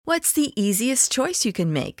What's the easiest choice you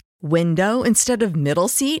can make? Window instead of middle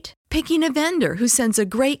seat? Picking a vendor who sends a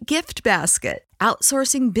great gift basket?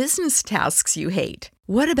 Outsourcing business tasks you hate?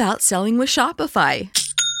 What about selling with Shopify?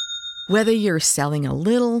 Whether you're selling a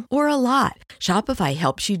little or a lot, Shopify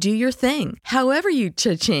helps you do your thing, however you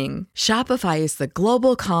cha-ching. Shopify is the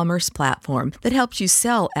global commerce platform that helps you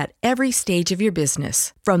sell at every stage of your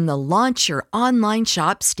business. From the launch your online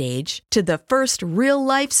shop stage to the first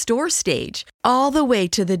real-life store stage, all the way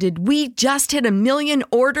to the did we just hit a million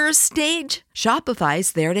orders stage.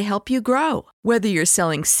 Shopify's there to help you grow. Whether you're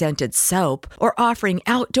selling scented soap or offering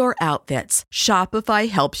outdoor outfits, Shopify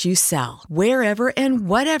helps you sell. Wherever and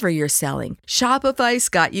whatever you're selling, Shopify's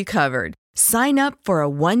got you covered. Sign up for a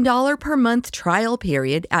 $1 per month trial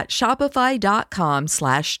period at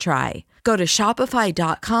shopify.com/try. Go to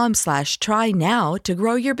shopify.com/try now to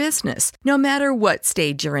grow your business, no matter what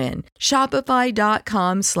stage you're in.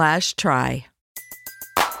 Shopify.com/try.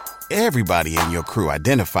 Everybody in your crew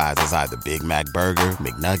identifies as either Big Mac Burger,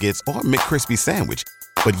 McNuggets, or McCrispy Sandwich.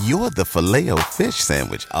 But you're the Filet-O-Fish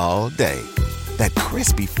Sandwich all day. That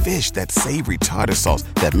crispy fish, that savory tartar sauce,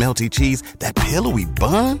 that melty cheese, that pillowy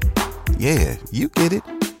bun. Yeah, you get it.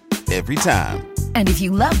 Every time. And if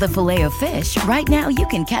you love the Filet-O-Fish, right now you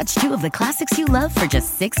can catch two of the classics you love for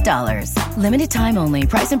just $6. Limited time only.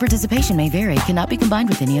 Price and participation may vary. Cannot be combined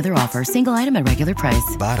with any other offer. Single item at regular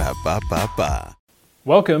price. Ba-da-ba-ba-ba.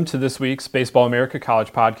 Welcome to this week's Baseball America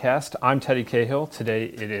College Podcast. I'm Teddy Cahill. Today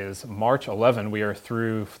it is March 11. We are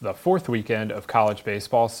through the fourth weekend of college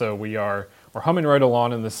baseball, so we're humming right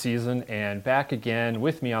along in the season. And back again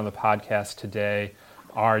with me on the podcast today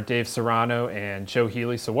are Dave Serrano and Joe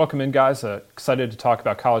Healy. So welcome in, guys. Excited to talk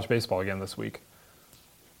about college baseball again this week.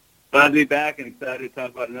 Glad to be back and excited to talk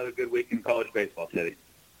about another good week in college baseball, Teddy.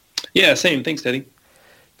 Yeah, same. Thanks, Teddy.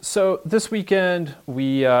 So this weekend,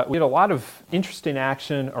 we had a lot of interesting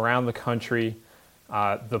action around the country.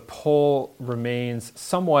 The poll remains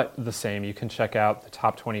somewhat the same. You can check out the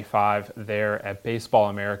top 25 there at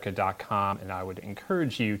baseballamerica.com, and I would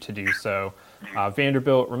encourage you to do so.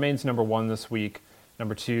 Vanderbilt remains number 1 this week.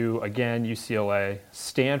 Number 2, again, UCLA.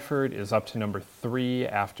 Stanford is up to number 3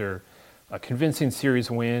 after a convincing series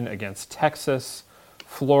win against Texas.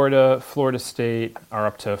 Florida State are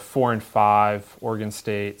up to 4 and 5, Oregon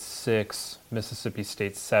State 6, Mississippi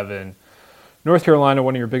State 7. North Carolina,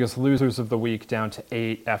 one of your biggest losers of the week, down to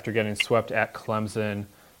 8 after getting swept at Clemson.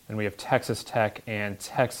 And we have Texas Tech and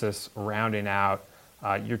Texas rounding out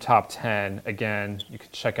your top 10. Again, you can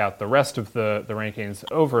check out the rest of the rankings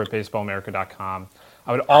over at baseballamerica.com.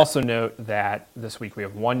 I would also note that this week we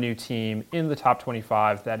have one new team in the top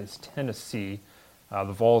 25. That is Tennessee.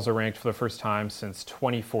 The Vols are ranked for the first time since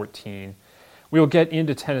 2014. We will get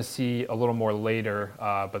into Tennessee a little more later,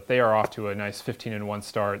 but they are off to a nice 15-1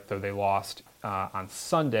 start, though they lost on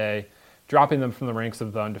Sunday, dropping them from the ranks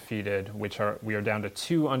of the undefeated, we are down to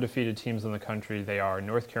 2 undefeated teams in the country. They are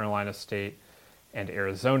North Carolina State and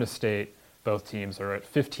Arizona State. Both teams are at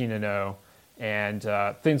 15-0, and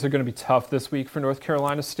things are going to be tough this week for North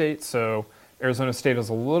Carolina State. So Arizona State is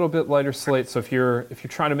a little bit lighter slate, so if you're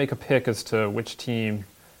trying to make a pick as to which team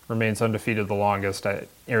remains undefeated the longest,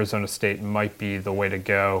 Arizona State might be the way to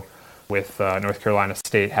go, with North Carolina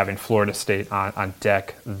State having Florida State on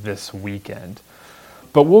deck this weekend.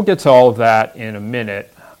 But we'll get to all of that in a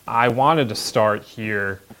minute. I wanted to start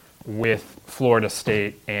here with Florida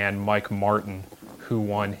State and Mike Martin, who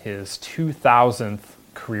won his 2,000th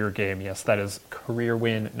career game. Yes, that is career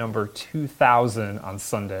win number 2,000 on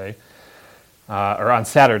Sunday. Or on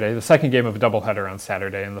Saturday, the second game of a doubleheader on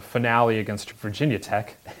Saturday, and the finale against Virginia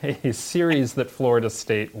Tech, a series that Florida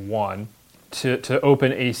State won to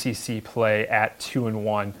open ACC play at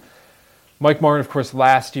 2-1. Mike Martin, of course,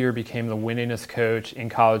 last year became the winningest coach in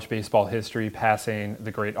college baseball history, passing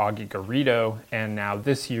the great Augie Garrido, and now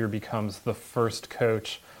this year becomes the first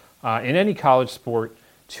coach in any college sport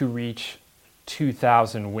to reach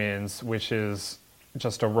 2,000 wins, which is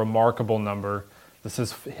just a remarkable number. This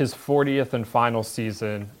is his 40th and final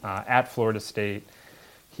season at Florida State.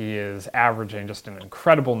 He is averaging just an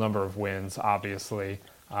incredible number of wins, obviously,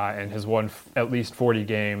 and has won at least 40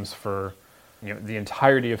 games for the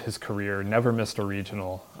entirety of his career. Never missed a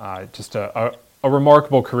regional. Just a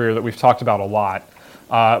remarkable career that we've talked about a lot.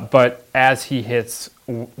 But as he hits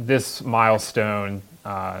this milestone,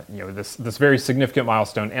 this very significant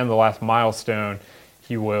milestone, and the last milestone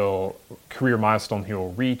career milestone he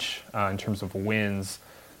will reach in terms of wins,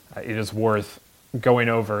 it is worth going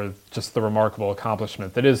over just the remarkable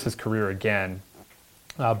accomplishment that is his career again.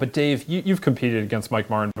 But Dave, you've competed against Mike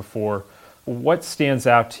Martin before. What stands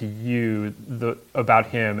out to you about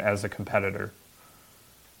him as a competitor?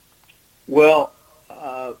 Well,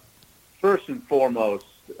 first and foremost,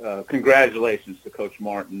 congratulations to Coach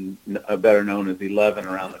Martin, better known as 11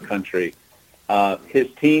 around the country. His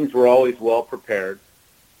teams were always well prepared.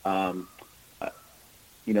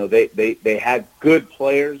 They had good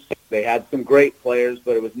players. They had some great players,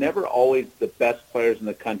 but it was never always the best players in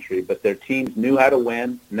the country. But their teams knew how to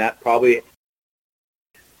win, and that probably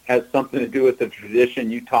has something to do with the tradition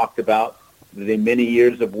you talked about, the many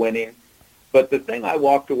years of winning. But the thing I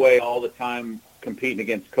walked away all the time competing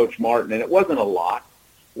against Coach Martin, and it wasn't a lot,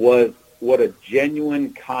 was what a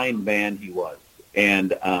genuine, kind man he was.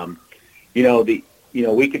 And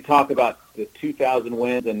we could talk about the 2,000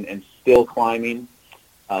 wins and still climbing,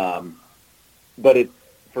 but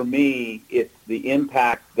for me, it's the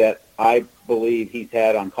impact that I believe he's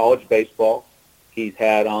had on college baseball. He's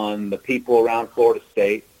had on the people around Florida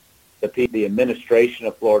State, the administration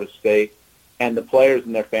of Florida State, and the players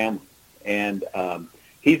and their families. And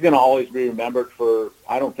he's going to always be remembered for,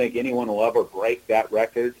 I don't think anyone will ever break that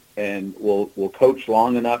record and will coach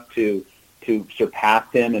long enough to surpass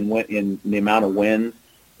him and win in the amount of wins.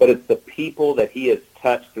 But it's the people that he has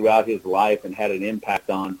touched throughout his life and had an impact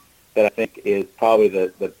on that I think is probably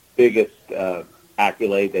the biggest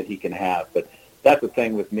accolade that he can have. But that's the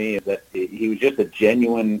thing with me, is that he was just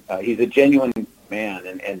he's a genuine man.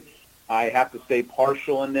 And I have to stay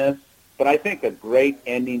partial in this, but I think a great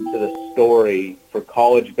ending to the story for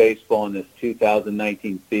college baseball in this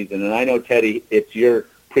 2019 season. And I know, Teddy, it's your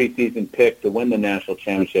preseason pick to win the national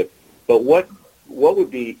championship, but what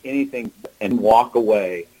would be anything and walk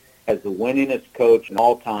away as the winningest coach in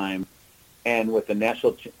all time, and with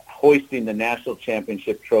the hoisting the national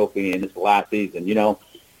championship trophy in his last season?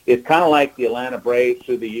 It's kind of like the Atlanta Braves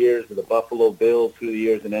through the years, or the Buffalo Bills through the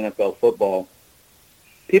years in NFL football.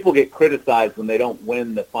 People get criticized when they don't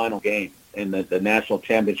win the final game in the national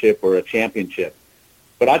championship or a championship.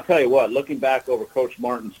 But I tell you what, looking back over Coach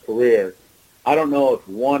Martin's career, I don't know if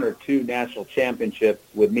one or two national championships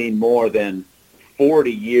would mean more than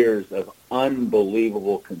 40 years of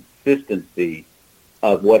unbelievable consistency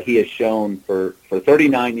of what he has shown for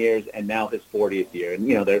 39 years and now his 40th year. And,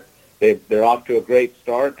 they're off to a great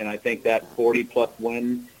start, and I think that 40-plus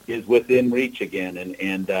win is within reach again.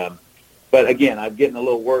 But again, I'm getting a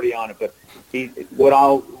little wordy on it. But what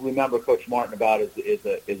I'll remember Coach Martin about is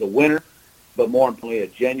a winner, but more importantly, a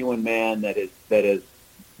genuine man that has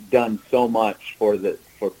done so much for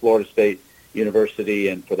Florida State University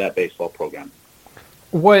and for that baseball program.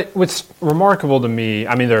 What's remarkable to me,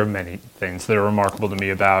 I mean, there are many things that are remarkable to me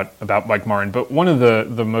about Mike Martin, but one of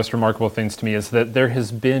the most remarkable things to me is that there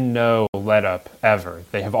has been no let-up ever.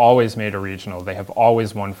 They have always made a regional. They have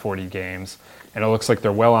always won 40 games, and it looks like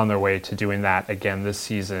they're well on their way to doing that again this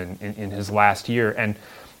season in his last year. And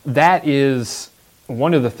that is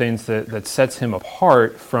one of the things that sets him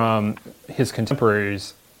apart from his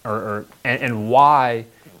contemporaries, and why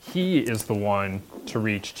he is the one to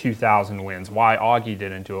reach 2,000 wins, why Augie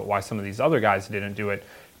didn't do it, why some of these other guys didn't do it,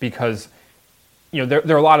 because there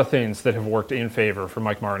are a lot of things that have worked in favor for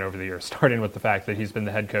Mike Martin over the years, starting with the fact that he's been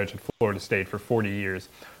the head coach at Florida State for 40 years.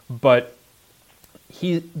 But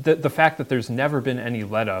the fact that there's never been any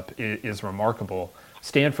let-up is remarkable.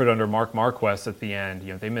 Stanford under Mark Marquess at the end,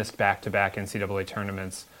 they missed back-to-back NCAA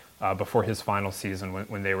tournaments before his final season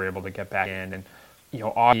when they were able to get back in. And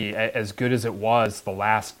Augie, as good as it was, the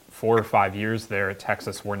last 4 or 5 years there at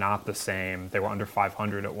Texas were not the same. They were under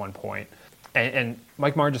 500 at one point. And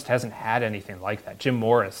Mike Martin just hasn't had anything like that. Jim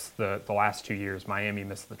Morris, the last 2 years, Miami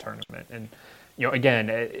missed the tournament. And,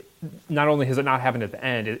 again, not only has it not happened at the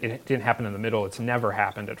end, it didn't happen in the middle. It's never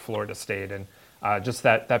happened at Florida State. And just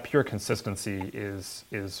that pure consistency is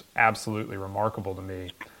absolutely remarkable to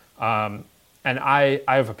me. And I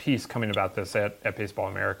have a piece coming about this at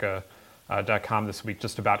BaseballAmerica.com this week,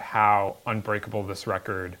 just about how unbreakable this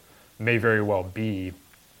record may very well be.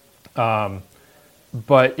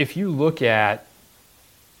 But if you look at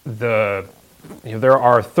there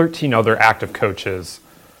are 13 other active coaches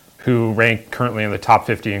who rank currently in the top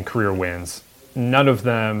 50 in career wins. None of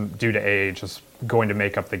them, due to age, is going to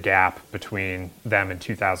make up the gap between them and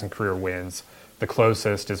 2,000 career wins. The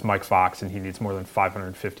closest is Mike Fox, and he needs more than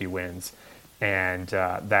 550 wins. And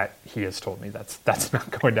that he has told me that's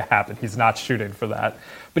not going to happen. He's not shooting for that.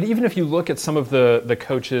 But even if you look at some of the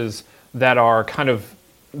coaches that are kind of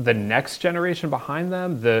the next generation behind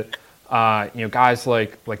them, guys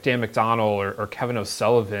like Dan McDonnell or Kevin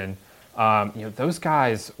O'Sullivan, those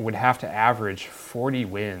guys would have to average 40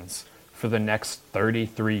 wins for the next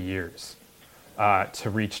 33 years to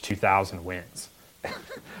reach 2,000 wins.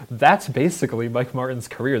 That's basically Mike Martin's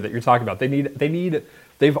career that you're talking about.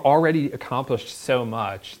 They've already accomplished so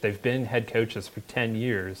much. They've been head coaches for 10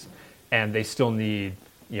 years, and they still need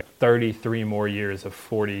 33 more years of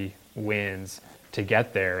 40 wins to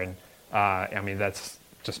get there. And I mean, that's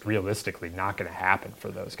just realistically not going to happen for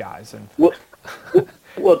those guys. And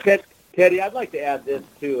well, Teddy, I'd like to add this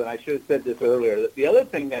too, and I should have said this earlier. The other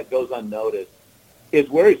thing that goes unnoticed is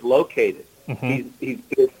where he's located. Mm-hmm.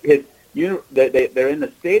 They're in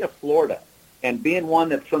the state of Florida, and being one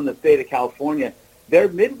that's from the state of California, their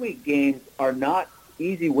midweek games are not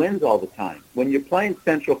easy wins all the time. When you're playing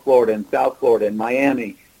Central Florida and South Florida and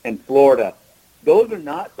Miami and Florida, those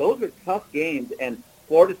are tough games. And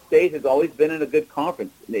Florida State has always been in a good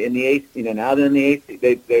conference in the AC. Now they're in the AC.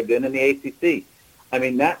 They've been in the ACC. I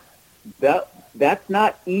mean that's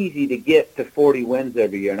not easy to get to 40 wins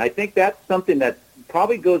every year, and I think that's something that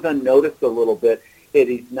probably goes unnoticed a little bit. It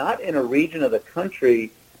is not in a region of the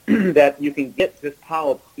country that you can get this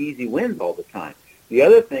pile of easy wins all the time. The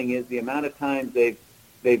other thing is the amount of times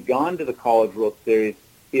they've gone to the College World Series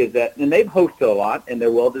is that, and they've hosted a lot, and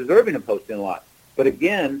they're well deserving of hosting a lot. But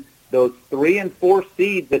again, those 3 and 4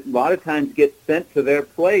 seeds that a lot of times get sent to their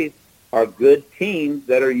place are good teams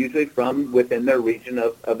that are usually from within their region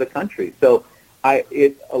of the country. So a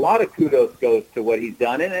lot of kudos goes to what he's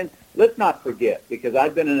done. And let's not forget, because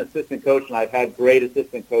I've been an assistant coach and I've had great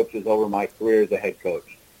assistant coaches over my career as a head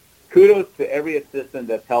coach. Kudos to every assistant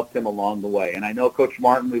that's helped him along the way. And I know Coach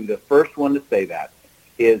Martin will be the first one to say that,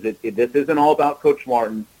 this isn't all about Coach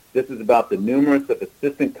Martin. This is about the numerous of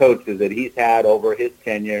assistant coaches that he's had over his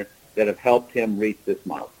tenure that have helped him reach this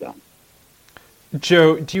milestone.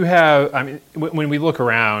 Joe, do you have, I mean, when we look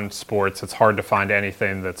around sports, it's hard to find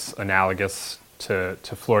anything that's analogous to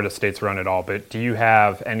Florida State's run at all, but do you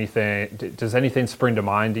have anything, does anything spring to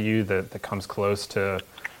mind to you that comes close to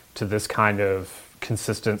this kind of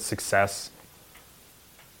consistent success?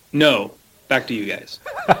 No. Back to you guys.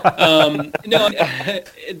 No,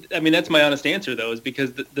 I mean, that's my honest answer, though, is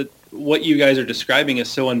because what you guys are describing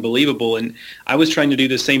is so unbelievable. And I was trying to do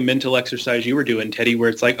the same mental exercise you were doing, Teddy, where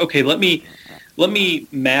it's like, okay, let me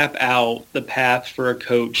map out the path for a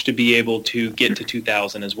coach to be able to get to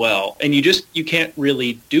 2000 as well. And you can't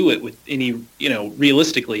really do it with any,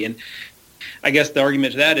 realistically. And I guess the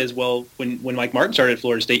argument to that is, well, when Mike Martin started at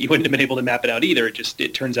Florida State, you wouldn't have been able to map it out either.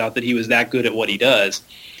 It turns out that he was that good at what he does.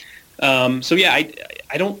 So yeah,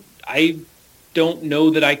 I don't know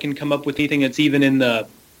that I can come up with anything that's even in that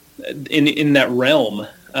realm.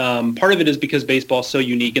 Part of it is because baseball is so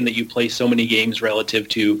unique in that you play so many games relative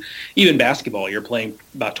to even basketball. You're playing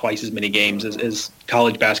about twice as many games as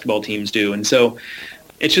college basketball teams do, and so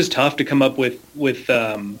it's just tough to come up with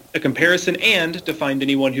a comparison and to find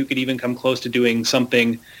anyone who could even come close to doing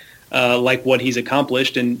something like what he's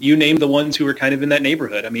accomplished. And you named the ones who were kind of in that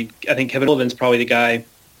neighborhood. I mean, I think Kevin Sullivan's probably the guy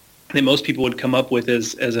that most people would come up with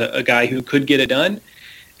as a guy who could get it done.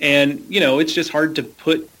 And, it's just hard to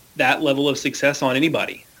put that level of success on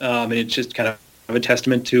anybody. And it's just kind of a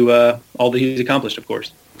testament to all that he's accomplished, of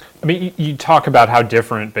course. I mean, you talk about how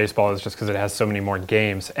different baseball is just because it has so many more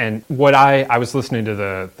games. And what I was listening to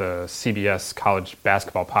the CBS college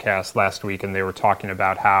basketball podcast last week, and they were talking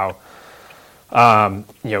about how,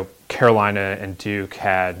 Carolina and Duke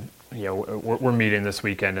had, we're meeting this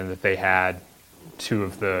weekend, and that they had two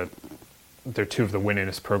of the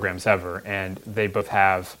winningest programs ever, and they both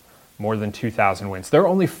have more than 2,000 wins. There are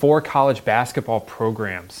only 4 college basketball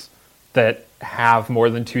programs that have more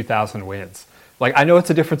than 2,000 wins. Like, I know it's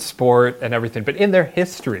a different sport and everything, but in their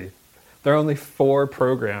history, there are only 4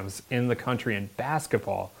 programs in the country in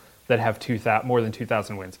basketball that have more than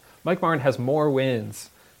 2,000 wins. Mike Martin has more wins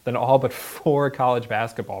than all but 4 college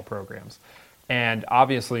basketball programs, and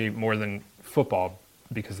obviously more than football,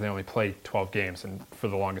 because they only play 12 games, and for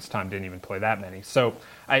the longest time didn't even play that many. So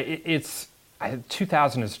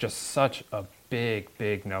 2,000 is just such a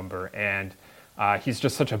big number, and he's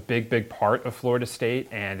just such a big part of Florida State,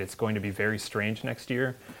 and it's going to be very strange next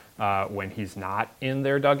year when he's not in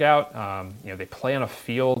their dugout. They play on a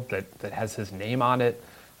field that has his name on it.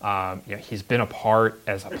 He's been a part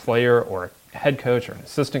as a player or a head coach or an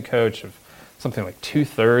assistant coach of something like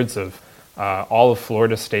 2/3 of all of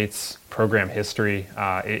Florida State's program history.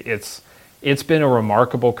 It's been a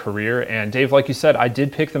remarkable career, and Dave, like you said, I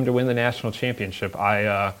did pick them to win the national championship.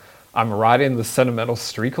 I'm riding the sentimental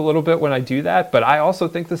streak a little bit when I do that, but I also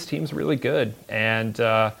think this team's really good. And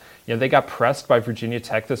they got pressed by Virginia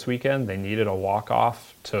Tech this weekend. They needed a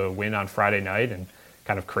walk-off to win on Friday night in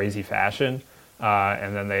kind of crazy fashion,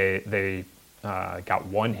 and then they got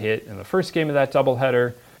one hit in the first game of that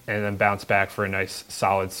doubleheader, and then bounced back for a nice,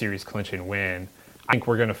 solid series-clinching win. I think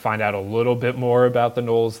we're going to find out a little bit more about the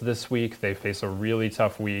Noles this week. They face a really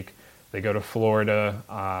tough week. They go to Florida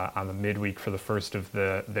on the midweek for the first of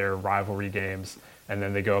their rivalry games, and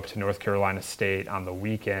then they go up to North Carolina State on the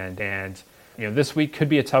weekend. And this week could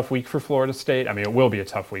be a tough week for Florida State. I mean, it will be a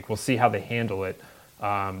tough week. We'll see how they handle it.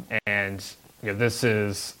 And this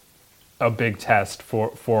is a big test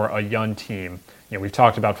for a young team. We've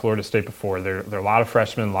talked about Florida State before. There are a lot of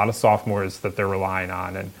freshmen, a lot of sophomores that they're relying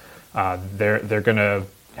on, and they're going to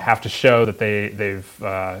have to show that they've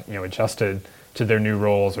adjusted to their new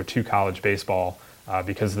roles or to college baseball,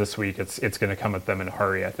 because this week it's going to come at them in a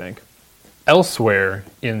hurry, I think. Elsewhere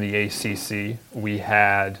in the ACC, we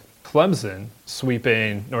had Clemson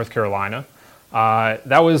sweeping North Carolina.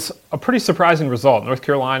 That was a pretty surprising result. North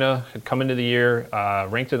Carolina had come into the year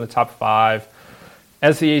ranked in the top 5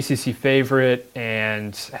 as the ACC favorite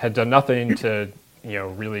and had done nothing to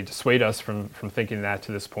really dissuade us from thinking that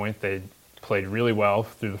to this point. They played really well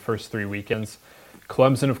through the first 3 weekends.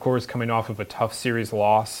 Clemson, of course, coming off of a tough series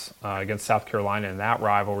loss against South Carolina in that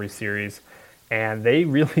rivalry series. And they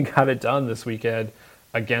really got it done this weekend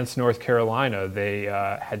against North Carolina. They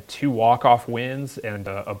had 2 walk-off wins and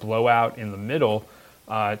a blowout in the middle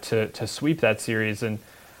to sweep that series. And,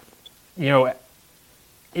 it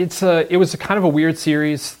was a kind of a weird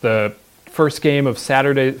series. The first game of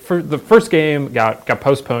Saturday, the first game got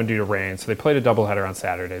postponed due to rain, so they played a doubleheader on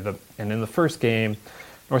Saturday. And in the first game,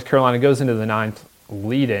 North Carolina goes into the 9th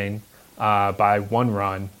leading by 1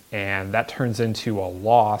 run, and that turns into a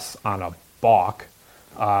loss on a balk.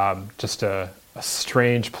 Just a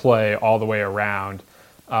strange play all the way around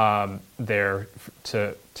there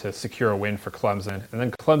to secure a win for Clemson. And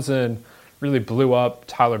then Clemson really blew up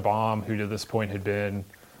Tyler Baum, who to this point had been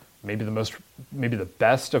maybe the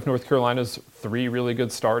best of North Carolina's 3 really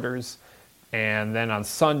good starters. And then on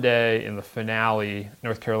Sunday in the finale,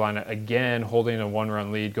 North Carolina again holding a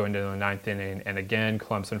 1-run lead going into the 9th inning, and again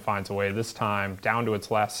Clemson finds a way, this time down to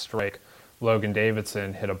its last strike. Logan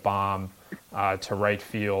Davidson hit a bomb to right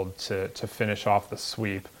field to finish off the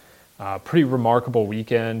sweep. Pretty remarkable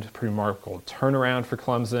weekend, pretty remarkable turnaround for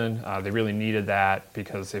Clemson. They really needed that,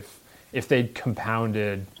 because if they'd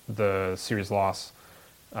compounded the series loss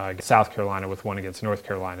against South Carolina with one against North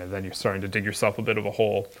Carolina, then you're starting to dig yourself a bit of a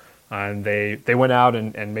hole. And they went out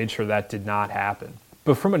and made sure that did not happen.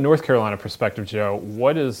 But from a North Carolina perspective, Joe,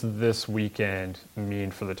 what does this weekend mean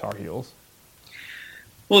for the Tar Heels?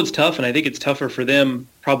 Well, it's tough, and I think it's tougher for them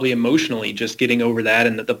probably emotionally just getting over that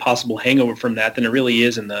and the possible hangover from that than it really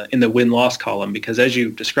is in the win-loss column, because as you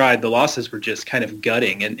described, the losses were just kind of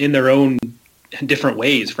gutting and in their own different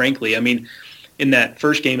ways, frankly. I mean, in that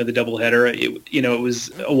first game of the doubleheader, it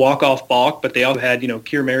was a walk-off balk, but they also had,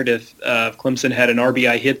 Keir Meredith of Clemson had an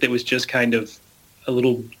RBI hit that was just kind of a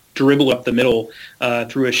little dribble up the middle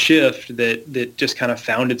through a shift that just kind of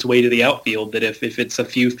found its way to the outfield, that if it's a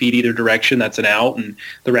few feet either direction, that's an out, and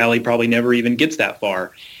the rally probably never even gets that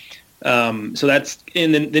far. So that's,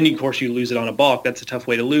 and then of course you lose it on a balk. That's a tough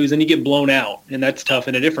way to lose, and you get blown out, and that's tough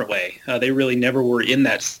in a different way. They really never were in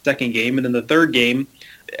that second game, and then the third game,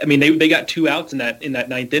 I mean, they got 2 outs in that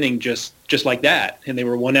 9th inning just like that, and they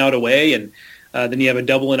were 1 out away, and then you have a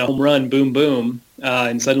double and a home run, boom, boom,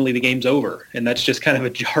 and suddenly the game's over. And that's just kind of a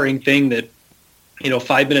jarring thing that,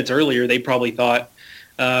 5 minutes earlier they probably thought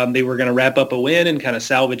they were going to wrap up a win and kind of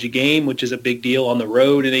salvage a game, which is a big deal on the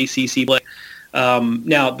road in ACC play.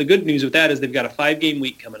 Now, the good news with that is they've got a 5-game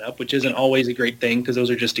week coming up, which isn't always a great thing because those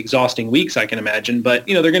are just exhausting weeks, I can imagine. But,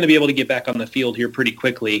 they're going to be able to get back on the field here pretty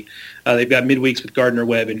quickly. They've got midweeks with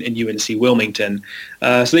Gardner-Webb and UNC Wilmington.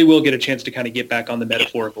 So they will get a chance to kind of get back on the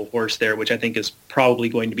metaphorical horse there, which I think is probably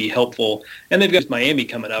going to be helpful. And they've got Miami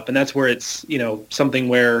coming up, and that's where it's, something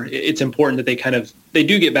where it's important that they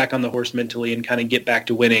do get back on the horse mentally and kind of get back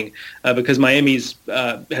to winning because Miami's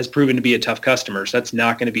has proven to be a tough customer. So that's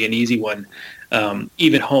not going to be an easy one.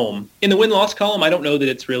 Even home. In the win-loss column, I don't know that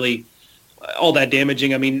it's really all that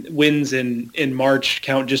damaging. I mean, wins in March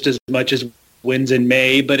count just as much as wins in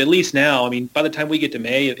May, but at least now, I mean, by the time we get to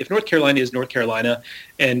May, if North Carolina is North Carolina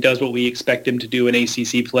and does what we expect them to do in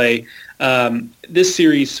ACC play, this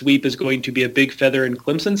series sweep is going to be a big feather in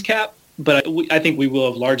Clemson's cap. But I think we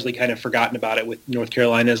will have largely kind of forgotten about it with North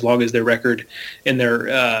Carolina as long as their record and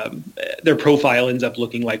their profile ends up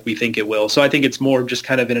looking like we think it will. So I think it's more just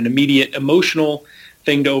kind of an immediate emotional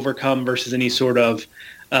thing to overcome versus any sort of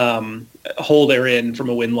hole they're in from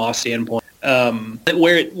a win-loss standpoint.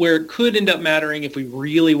 Where it could end up mattering if we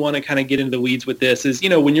really want to kind of get into the weeds with this is,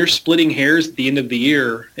 when you're splitting hairs at the end of the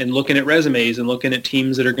year and looking at resumes and looking at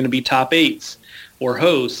teams that are going to be top 8s or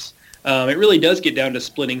hosts, it really does get down to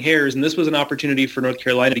splitting hairs, and this was an opportunity for North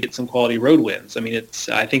Carolina to get some quality road wins. I mean,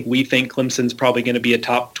 I think we think Clemson's probably going to be a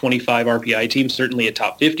top 25 RPI team, certainly a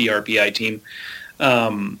top 50 RPI team.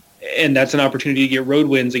 And that's an opportunity to get road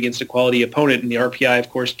wins against a quality opponent. And the RPI, of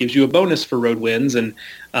course, gives you a bonus for road wins. And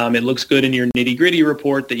it looks good in your nitty-gritty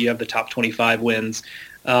report that you have the top 25 wins.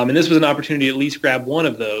 And this was an opportunity to at least grab one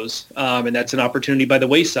of those. And that's an opportunity by the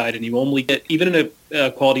wayside. And you only get, even in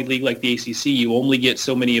a quality league like the ACC, you only get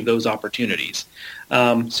so many of those opportunities.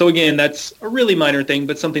 So again, that's a really minor thing,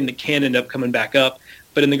 but something that can end up coming back up.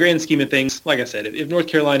 But in the grand scheme of things, like I said, if North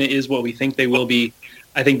Carolina is what we think they will be,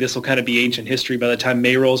 I think this will kind of be ancient history by the time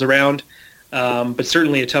May rolls around. But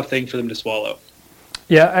certainly a tough thing for them to swallow.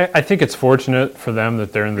 Yeah, I think it's fortunate for them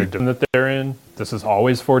that they're in the division that they're in. This is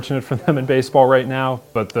always fortunate for them in baseball right now,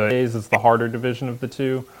 but the A's is the harder division of the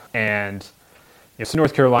two. And so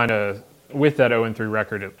North Carolina, with that 0-3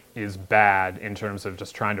 record, is bad in terms of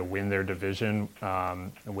just trying to win their division,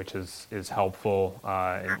 which is helpful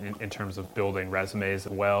in terms of building resumes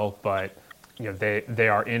as well. But they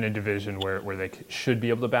are in a division where they should be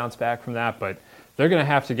able to bounce back from that, but they're going to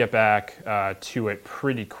have to get back to it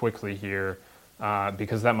pretty quickly here.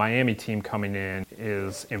 Because that Miami team coming in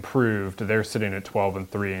is improved. They're sitting at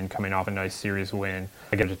 12-3 and coming off a nice series win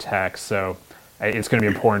against Tech. So it's going to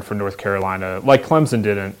be important for North Carolina. Like Clemson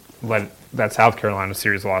didn't let that South Carolina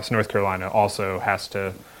series loss, North Carolina also has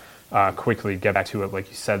to quickly get back to it, like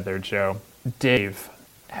you said there, Joe. Dave,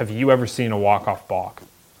 have you ever seen a walk-off balk?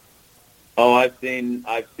 Oh, I've seen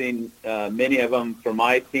many of them for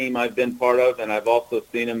my team I've been part of, and I've also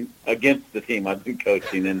seen them against the team I've been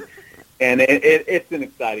coaching. And it's an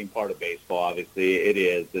exciting part of baseball, obviously. It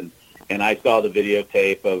is. And I saw the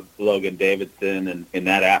videotape of Logan Davidson and in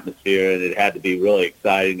that atmosphere, and it had to be really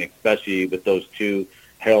exciting, especially with those two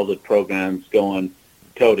heralded programs going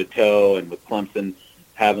toe-to-toe and with Clemson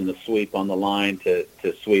having the sweep on the line to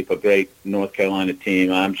sweep a great North Carolina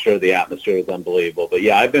team. I'm sure the atmosphere was unbelievable. But,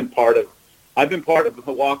 yeah, I've been part of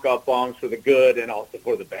the walk-off bombs for the good and also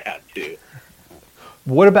for the bad, too.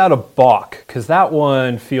 What about a balk? Because that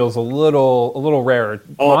one feels a little rarer.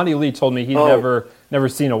 Monty Lee told me he'd never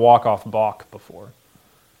seen a walk-off balk before.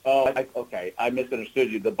 Okay. I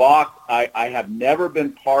misunderstood you. The balk, I have never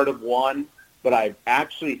been part of one, but I've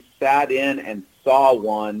actually sat in and saw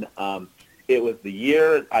one. It was the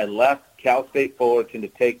year I left Cal State Fullerton to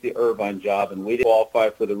take the Irvine job, and we didn't qualify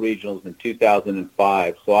for the regionals in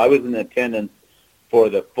 2005. So I was in attendance for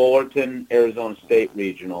the Fullerton, Arizona State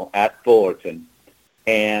Regional at Fullerton.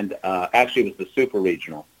 And actually it was the Super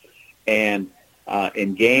Regional. And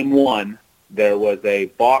in Game 1, there was a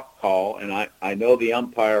balk call, and I know the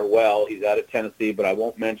umpire well. He's out of Tennessee, but I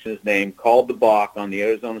won't mention his name, called the balk on the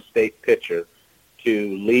Arizona State pitcher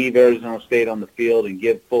to leave Arizona State on the field and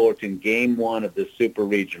give Fullerton Game 1 of the Super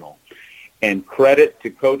Regional. And credit to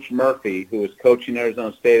Coach Murphy, who was coaching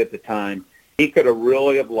Arizona State at the time. He could have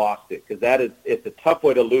really have lost it because it's a tough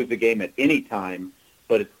way to lose a game at any time,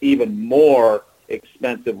 but it's even more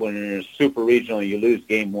expensive when you're in a Super Regional and you lose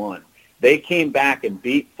Game 1. They came back and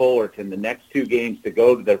beat Fullerton the next two games to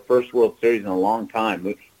go to their first World Series in a long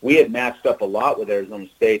time. We had matched up a lot with Arizona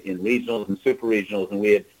State in regionals and Super Regionals, and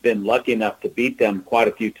we had been lucky enough to beat them quite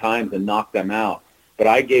a few times and knock them out. But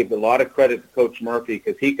I gave a lot of credit to Coach Murphy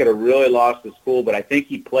because he could have really lost his cool, but I think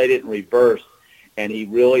he played it in reverse, and he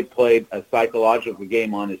really played a psychological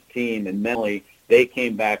game on his team, and mentally they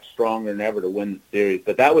came back stronger than ever to win the series.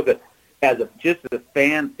 But that was just as a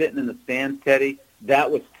fan sitting in the stands, Teddy, that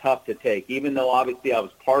was tough to take. Even though obviously I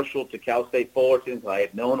was partial to Cal State Fullerton, because I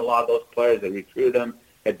had known a lot of those players, I recruited them,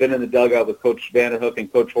 had been in the dugout with Coach Vanderhook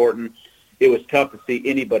and Coach Horton. It was tough to see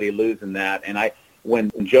anybody losing that. And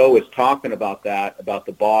when Joe was talking about that, about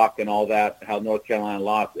the balk and all that, how North Carolina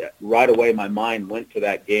lost, right away my mind went to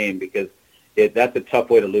that game because that's a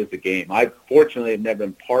tough way to lose a game. I fortunately have never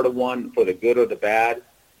been part of one for the good or the bad,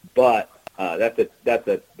 but that's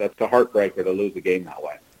a heartbreaker to lose a game that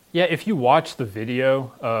way. Yeah, if you watch the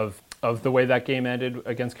video of the way that game ended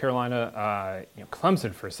against Carolina,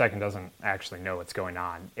 Clemson for a second doesn't actually know what's going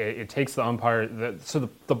on. It takes the umpire.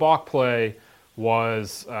 The balk play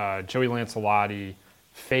was Joey Lancelotti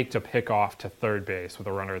faked a pickoff to third base with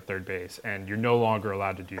a runner at third base, and you're no longer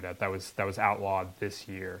allowed to do that. That was outlawed this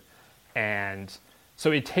year, and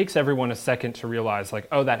so it takes everyone a second to realize, like,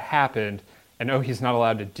 oh, that happened, and oh, he's not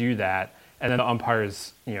allowed to do that. And then the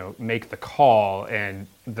umpires, make the call, and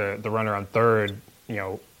the runner on third,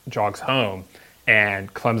 jogs home,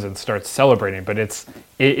 and Clemson starts celebrating. But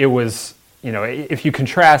it was, if you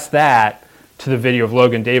contrast that to the video of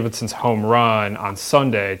Logan Davidson's home run on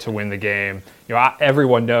Sunday to win the game,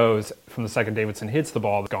 everyone knows from the second Davidson hits the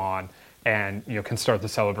ball, it's gone, and can start the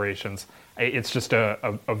celebrations. It's just a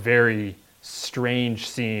very strange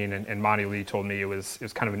scene, and Monty Lee told me it was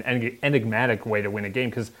kind of an enigmatic way to win a game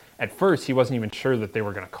because at first he wasn't even sure that they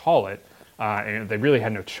were going to call it. and they really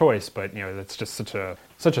had no choice. But that's just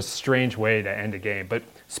such a strange way to end a game. But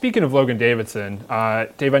speaking of Logan Davidson,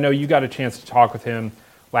 Dave, I know you got a chance to talk with him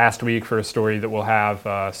last week for a story that we'll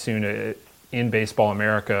have soon in Baseball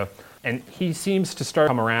America, and he seems to start to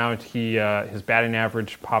come around. His batting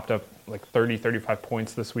average popped up like 35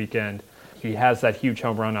 points this weekend. He has that huge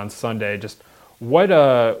home run on Sunday. Just what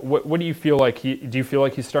do you feel like do you feel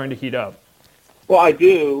like he's starting to heat up? Well, I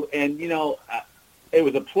do, and it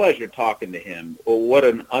was a pleasure talking to him. Well, what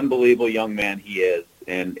an unbelievable young man he is,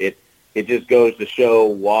 and it just goes to show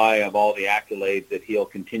why, of all the accolades that he'll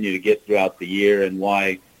continue to get throughout the year, and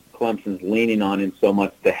why Clemson's leaning on him so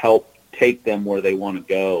much to help take them where they want to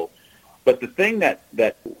go. But the thing that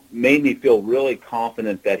made me feel really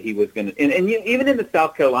confident that he was going to, and even in the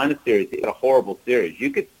South Carolina series, he had a horrible series.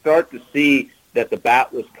 You could start to see that the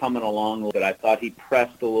bat was coming along a little bit. I thought he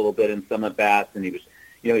pressed a little bit in some at-bats, and he was,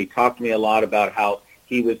 he talked to me a lot about how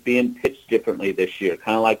he was being pitched differently this year,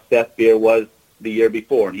 kind of like Seth Beer was the year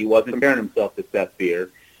before. And he wasn't comparing himself to Seth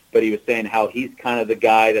Beer, but he was saying how he's kind of the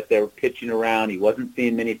guy that they were pitching around. He wasn't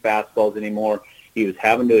seeing many fastballs anymore. He was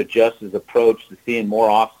having to adjust his approach to seeing more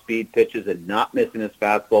off-speed pitches and not missing his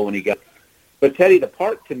fastball when he got. But, Teddy, the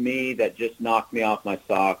part to me that just knocked me off my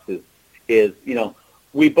socks is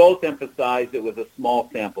we both emphasized it was a small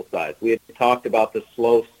sample size. We had talked about the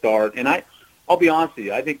slow start, and I'll be honest with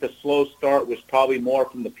you, I think the slow start was probably more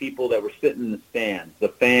from the people that were sitting in the stands, the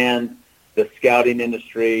fans, the scouting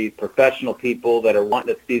industry, professional people that are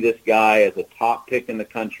wanting to see this guy as a top pick in the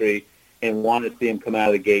country and wanting to see him come out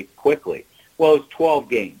of the gate quickly. Well, it's 12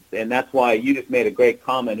 games, and that's why you just made a great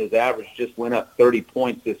comment. His average just went up 30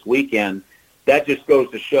 points this weekend. That just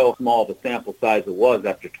goes to show how small the sample size it was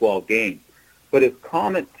after 12 games. But his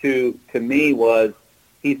comment to me was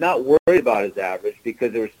he's not worried about his average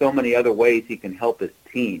because there are so many other ways he can help his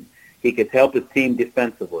team. He could help his team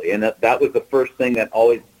defensively, and that was the first thing that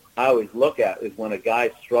I always look at is when a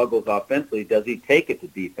guy struggles offensively, does he take it to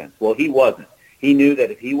defense? Well, he wasn't. He knew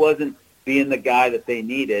that if he wasn't being the guy that they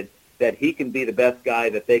needed, that he can be the best guy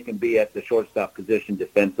that they can be at the shortstop position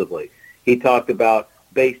defensively. He talked about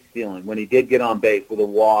base stealing. When he did get on base with a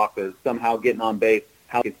walk or somehow getting on base,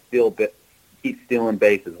 how he could keep stealing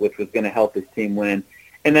bases, which was going to help his team win.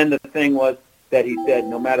 And then the thing was that he said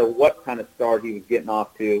no matter what kind of start he was getting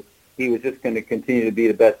off to, he was just going to continue to be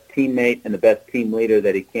the best teammate and the best team leader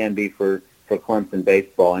that he can be for Clemson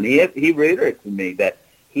baseball. And he reiterated to me that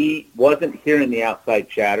he wasn't hearing the outside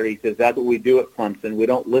chatter. He says, that's what we do at Clemson. We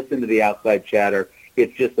don't listen to the outside chatter.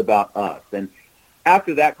 It's just about us. And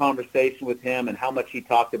after that conversation with him and how much he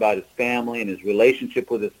talked about his family and his relationship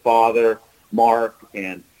with his father, Mark,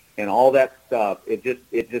 and all that stuff, it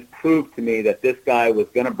just proved to me that this guy was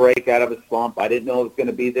going to break out of his slump. I didn't know it was going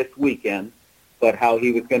to be this weekend, but how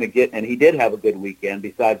he was going to get, and he did have a good weekend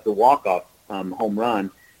besides the walk-off home run,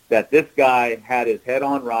 that this guy had his head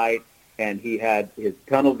on right, and he had his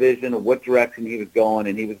tunnel vision of what direction he was going,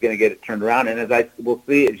 and he was going to get it turned around. And as you'll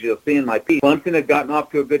see in my piece, Clemson had gotten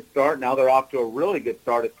off to a good start. Now they're off to a really good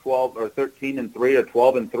start at 12 or 13-3 or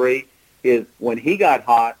 12-3. Is when he got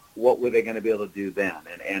hot, what were they going to be able to do then?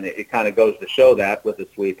 And it kind of goes to show that with the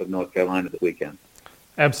sweep of North Carolina this weekend.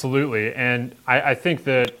 Absolutely. And I think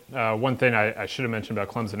that one thing I should have mentioned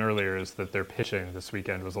about Clemson earlier is that their pitching this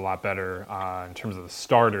weekend was a lot better in terms of the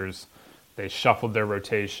starters. They shuffled their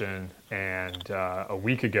rotation, and a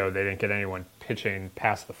week ago they didn't get anyone pitching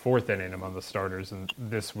past the fourth inning among the starters, and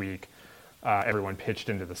this week everyone pitched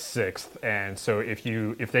into the sixth. And so if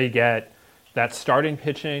they get that starting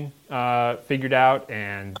pitching figured out,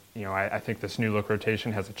 and I think this new look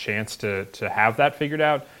rotation has a chance to have that figured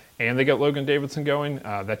out, and they get Logan Davidson going,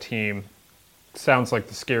 that team sounds like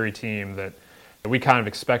the scary team that we kind of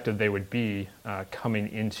expected they would be coming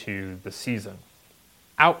into the season.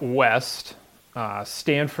 Out west,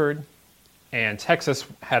 Stanford and Texas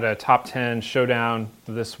had a top 10 showdown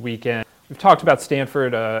this weekend. We've talked about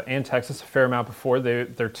Stanford and Texas a fair amount before.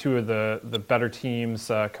 They're two of the better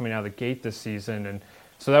teams coming out of the gate this season. And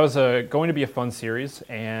so that was going to be a fun series.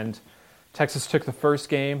 And Texas took the first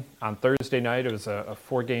game on Thursday night. It was a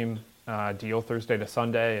 4-game deal, Thursday to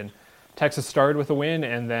Sunday. And Texas started with a win,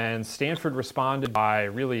 and then Stanford responded by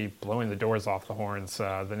really blowing the doors off the horns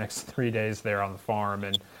the next 3 days there on the farm.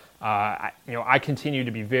 And I continue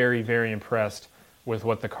to be very, very impressed with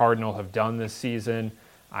what the Cardinals have done this season.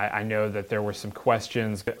 I know that there were some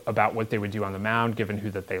questions about what they would do on the mound, given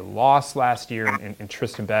who that they lost last year in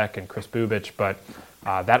Tristan Beck and Chris Bubich. But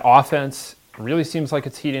that offense really seems like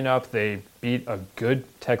it's heating up. They beat a good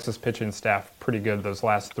Texas pitching staff pretty good those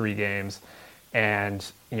last 3 games. And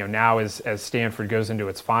now as Stanford goes into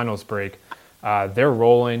its finals break, they're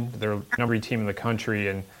rolling. They're the number 1 team in the country,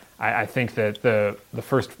 and I think that the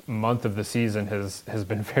first month of the season has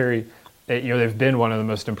been very, they've been one of the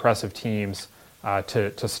most impressive teams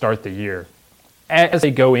to start the year. As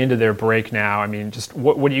they go into their break now, I mean, just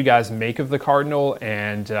what do you guys make of the Cardinal?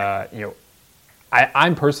 And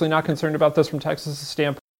I'm personally not concerned about this from Texas'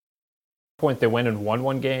 standpoint. They went and won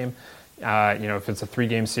one game. If it's a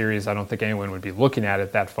 3-game series, I don't think anyone would be looking at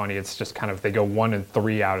it that funny. It's just kind of they go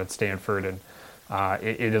 1-3 out at Stanford, and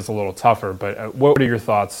it is a little tougher. But what are your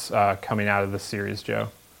thoughts coming out of this series, Joe?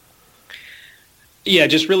 Yeah,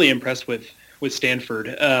 just really impressed with Stanford.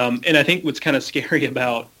 And I think what's kind of scary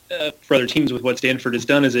about for other teams with what Stanford has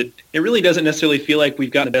done is it really doesn't necessarily feel like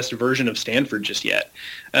we've gotten the best version of Stanford just yet.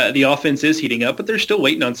 The offense is heating up, but they're still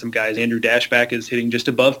waiting on some guys. Andrew Dashback is hitting just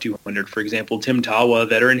above 200, for example. Tim Tawa,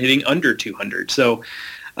 veteran, hitting under 200. So,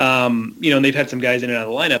 and they've had some guys in and out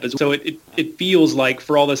of the lineup. So it feels like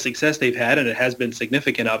for all the success they've had, and it has been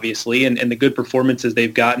significant, obviously, and the good performances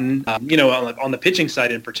they've gotten, on the pitching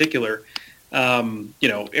side in particular,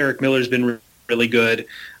 Eric Miller's been really good.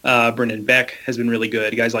 Brendan Beck has been really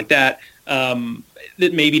good. Guys like that.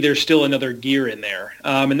 That maybe there's still another gear in there,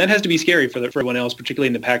 and that has to be scary for everyone else, particularly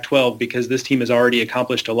in the Pac-12, because this team has already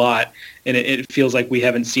accomplished a lot, and it feels like we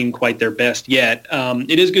haven't seen quite their best yet.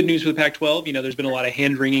 It is good news for the Pac-12. There's been a lot of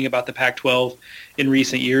hand-wringing about the Pac-12 in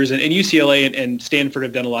recent years, and UCLA and Stanford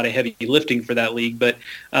have done a lot of heavy lifting for that league. But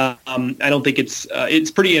I don't think it's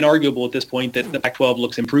pretty inarguable at this point that the Pac-12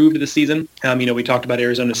 looks improved this season. We talked about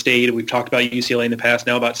Arizona State, we've talked about UCLA in the past,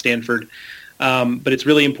 now about Stanford. But it's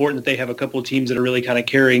really important that they have a couple of teams that are really kind of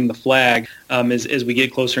carrying the flag as we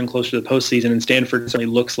get closer and closer to the postseason. And Stanford certainly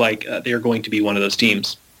looks like they are going to be one of those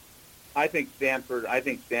teams. I think Stanford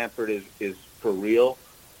is for real.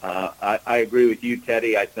 I agree with you,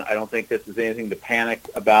 Teddy. I don't think this is anything to panic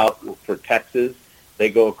about for Texas.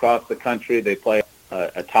 They go across the country. They play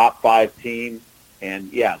a top 5 team.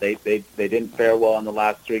 And, yeah, they didn't fare well in the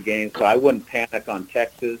last 3 games. So I wouldn't panic on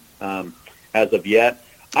Texas as of yet.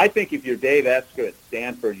 I think if you're Dave Esker at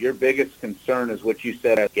Stanford, your biggest concern is what you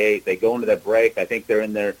said at the gate. They go into that break. I think they're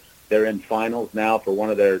in finals now for one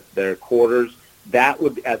of their quarters. That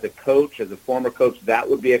would, as a coach, as a former coach, that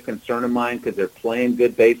would be a concern of mine because they're playing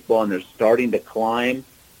good baseball and they're starting to climb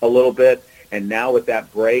a little bit. And now with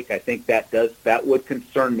that break, I think that would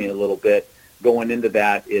concern me a little bit going into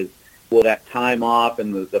that is, will that time off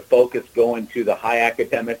and the focus going to the high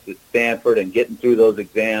academics at Stanford and getting through those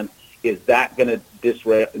exams, is that going to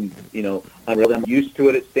disrupt, I'm used to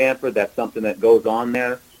it at Stanford. That's something that goes on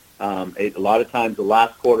there. A lot of times the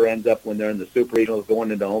last quarter ends up when they're in the Super Regionals going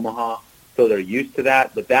into Omaha, so they're used to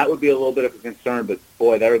that. But that would be a little bit of a concern. But,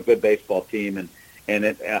 boy, they're a good baseball team.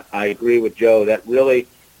 And I agree with Joe that really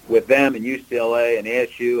with them and UCLA and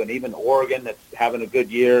ASU and even Oregon that's having a good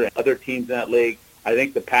year and other teams in that league, I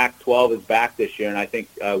think the Pac-12 is back this year, and I think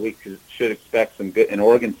we should expect some good – in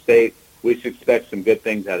Oregon State, we should expect some good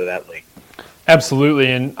things out of that league.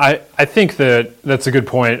 Absolutely, and I think that's a good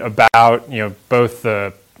point about both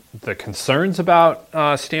the concerns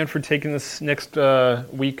about Stanford taking this next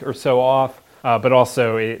week or so off, but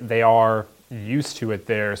also they are used to it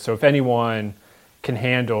there. So if anyone can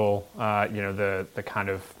handle the kind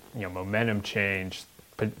of momentum change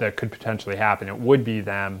that could potentially happen, it would be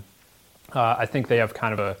them. I think they have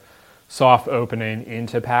kind of a soft opening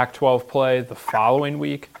into Pac-12 play the following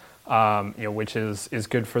week. Which is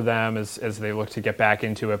good for them as they look to get back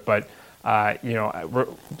into it. But,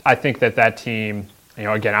 I think that team,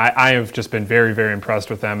 again, I have just been very, very impressed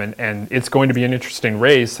with them. And it's going to be an interesting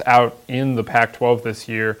race out in the Pac-12 this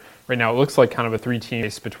year. Right now it looks like kind of a 3-team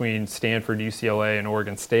race between Stanford, UCLA, and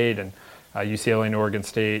Oregon State. And UCLA and Oregon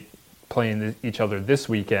State playing each other this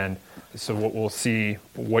weekend. So we'll see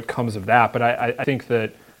what comes of that. But I think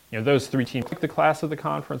that, those 3 teams pick the class of the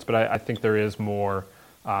conference. But I think there is more –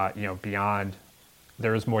 beyond,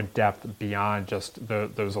 there is more depth beyond just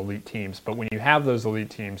those elite teams. But when you have those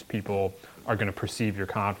elite teams, people are going to perceive your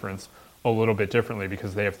conference a little bit differently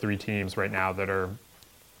because they have 3 teams right now that are,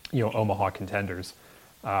 Omaha contenders,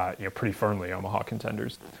 pretty firmly Omaha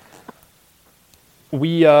contenders.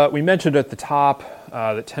 We mentioned at the top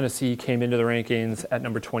that Tennessee came into the rankings at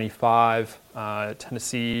number 25.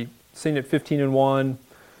 Tennessee sitting at 15-1.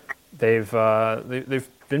 They've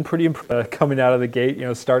been pretty coming out of the gate,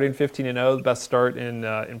 starting 15-0, the best start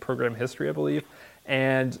in program history, I believe.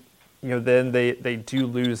 And, then they do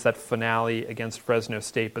lose that finale against Fresno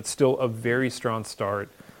State, but still a very strong start.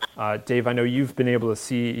 Dave, I know you've been able to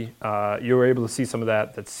see, you were able to see some of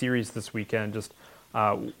that series this weekend. Just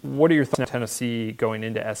what are your thoughts on Tennessee going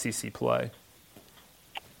into SEC play?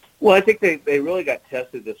 Well, I think they really got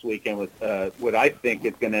tested this weekend with what I think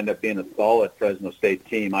is going to end up being a solid Fresno State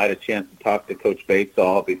team. I had a chance to talk to Coach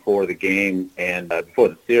Batesall before the game and before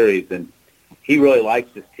the series, and he really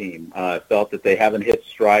likes this team. Felt that they haven't hit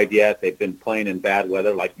stride yet. They've been playing in bad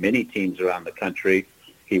weather like many teams around the country.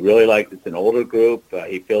 He really likes it's an older group.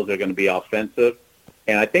 He feels they're going to be offensive.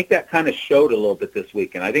 And I think that kind of showed a little bit this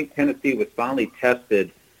weekend. I think Tennessee was finally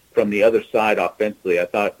tested from the other side offensively. I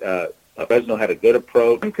thought Fresno had a good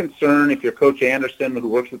approach. I'm concerned if you're Coach Anderson, who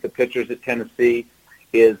works with the pitchers at Tennessee,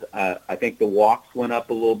 is I think the walks went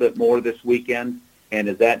up a little bit more this weekend. And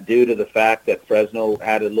is that due to the fact that Fresno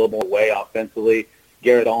had a little more way offensively?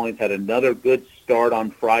 Garrett Allings had another good start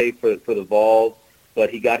on Friday for the Vols, but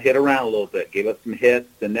he got hit around a little bit, gave up some hits,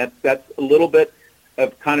 and that's a little bit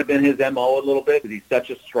of kind of been his MO a little bit because he's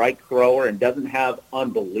such a strike thrower and doesn't have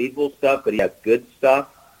unbelievable stuff, but he has good stuff.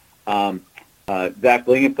 Zach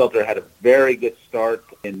Lingenfelter had a very good start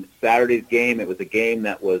in Saturday's game. It was a game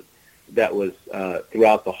that was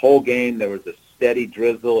throughout the whole game. There was a steady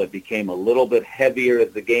drizzle. It became a little bit heavier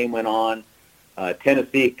as the game went on.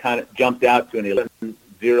 Tennessee kind of jumped out to an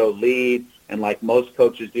 11-0 lead, and like most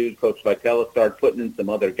coaches do, Coach Vitella started putting in some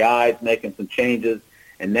other guys, making some changes,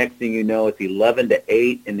 and next thing you know, it's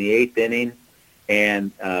 11-8 in the eighth inning,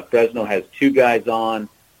 and Fresno has two guys on,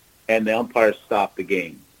 and the umpires stopped the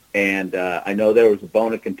game. And I know there was a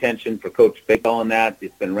bone of contention for Coach Batesall on that.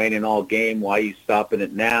 It's been raining all game. Why are you stopping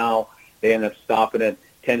it now? They end up stopping it.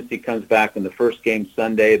 Tennessee comes back in the first game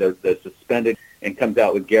Sunday. They're suspended and comes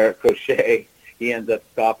out with Garrett Crochet. He ends up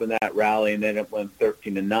stopping that rally, and then it went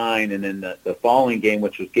 13-9. And then the following game,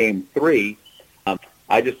 which was game 3,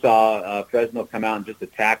 I just saw Fresno come out and just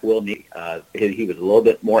attack Will Neely. He was a little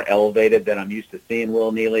bit more elevated than I'm used to seeing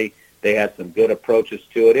Will Neely. They had some good approaches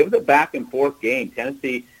to it. It was a back-and-forth game.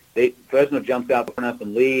 Fresno jumps out the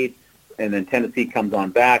 4-0 lead, and then Tennessee comes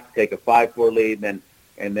on back to take a 5-4 lead, and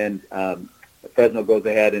then Fresno goes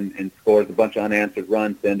ahead and scores a bunch of unanswered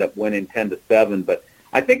runs to end up winning 10-7. But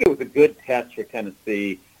I think it was a good test for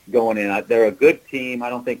Tennessee going in. They're a good team. I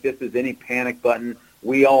don't think this is any panic button.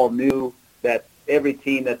 We all knew that every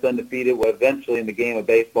team that's undefeated will eventually in the game of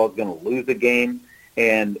baseball is going to lose a game,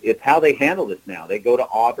 and it's how they handle this now. They go to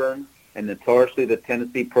Auburn, and notoriously the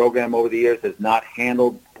Tennessee program over the years has not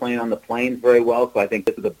handled playing on the Plains very well, so I think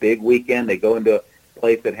this is a big weekend. They go into a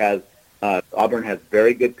place that has Auburn has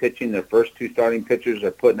very good pitching. Their first two starting pitchers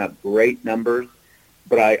are putting up great numbers.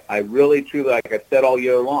 But I really, truly, like I've said all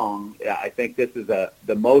year long, I think this is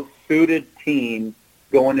the most suited team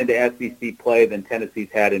going into SEC play than Tennessee's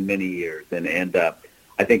had in many years. And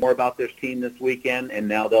I think more about this team this weekend, and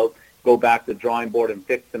now they'll go back to the drawing board and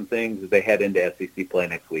fix some things as they head into SEC play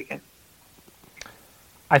next weekend.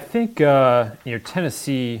 I think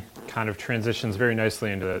Tennessee kind of transitions very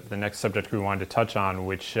nicely into the next subject we wanted to touch on,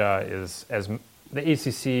 which is as the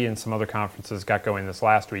ACC and some other conferences got going this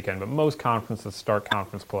last weekend, but most conferences start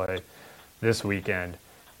conference play this weekend.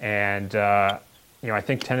 And, I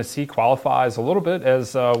think Tennessee qualifies a little bit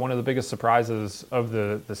as one of the biggest surprises of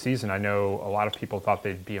the season. I know a lot of people thought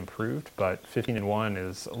they'd be improved, but 15-1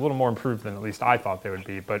 is a little more improved than at least I thought they would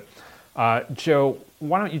be. But, Joe,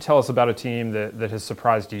 why don't you tell us about a team that has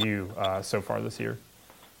surprised you so far this year?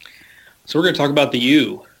 So we're going to talk about the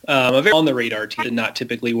U. A very on-the-radar team, not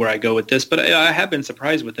typically where I go with this, but I have been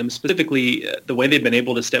surprised with them, specifically the way they've been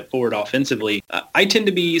able to step forward offensively. I tend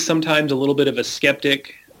to be sometimes a little bit of a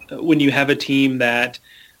skeptic when you have a team that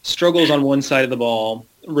struggles on one side of the ball,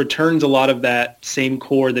 returns a lot of that same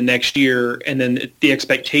core the next year, and then the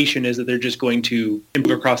expectation is that they're just going to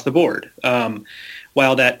improve across the board.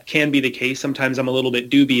 While that can be the case, sometimes I'm a little bit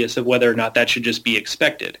dubious of whether or not that should just be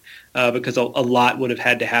expected because a lot would have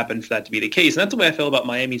had to happen for that to be the case. And that's the way I feel about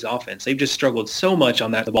Miami's offense. They've just struggled so much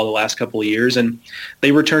on that ball the last couple of years, and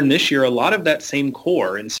they returned this year a lot of that same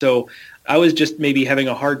core. And so I was just maybe having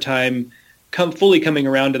a hard time fully coming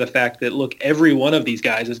around to the fact that, look, every one of these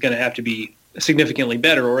guys is going to have to be significantly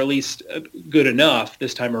better, or at least good enough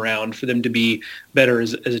this time around for them to be better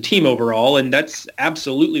as a team overall. And that's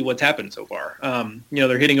absolutely what's happened so far.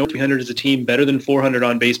 They're hitting over 300 as a team, better than 400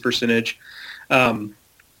 on base percentage.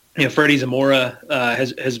 Freddie Zamora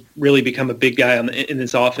has really become a big guy in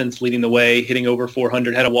this offense, leading the way, hitting over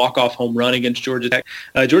 400, had a walk-off home run against Georgia Tech.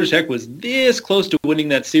 Georgia Tech was this close to winning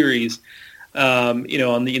that series.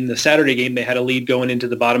 In the Saturday game, they had a lead going into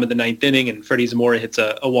the bottom of the ninth inning, and Freddie Zamora hits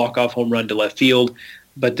a walk-off home run to left field.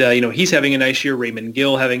 But, he's having a nice year. Raymond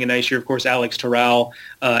Gill having a nice year. Of course, Alex Terrell,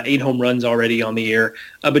 8 home runs already on the year.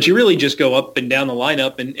 But you really just go up and down the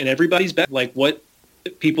lineup, and everybody's back. Like what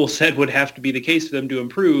people said would have to be the case for them to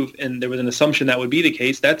improve, and there was an assumption that would be the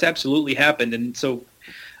case. That's absolutely happened. And so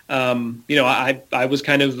I was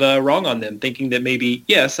kind of wrong on them, thinking that maybe,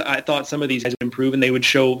 yes, I thought some of these guys would improve and they would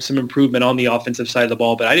show some improvement on the offensive side of the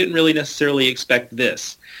ball, but I didn't really necessarily expect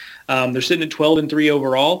this. They're sitting at 12-3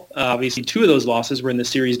 overall. Obviously, 2 of those losses were in the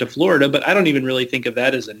series to Florida, but I don't even really think of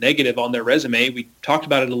that as a negative on their resume. We talked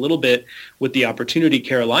about it a little bit with the opportunity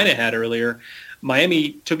Carolina had earlier.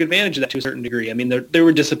 Miami took advantage of that to a certain degree. I mean, they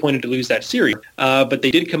were disappointed to lose that series, but they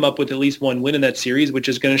did come up with at least one win in that series, which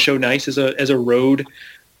is going to show nice as a road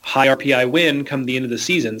high RPI win come the end of the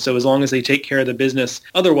season. So as long as they take care of the business,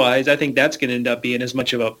 otherwise, I think that's going to end up being as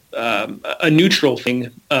much of a neutral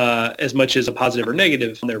thing as much as a positive or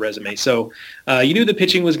negative on their resume. So you knew the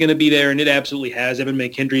pitching was going to be there, and it absolutely has. Evan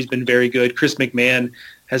McKendry's been very good. Chris McMahon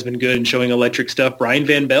has been good and showing electric stuff. Brian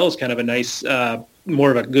Van Bell is kind of a nice, more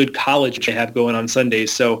of a good college they have going on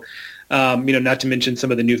Sundays. So not to mention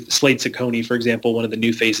some of the new Slade Ciccone, for example, one of the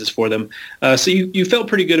new faces for them. So you felt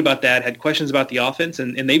pretty good about that, had questions about the offense,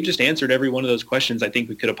 and they've just answered every one of those questions I think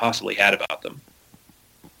we could have possibly had about them.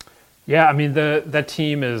 Yeah, I mean, that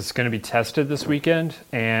team is going to be tested this weekend,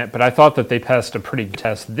 but I thought that they passed a pretty good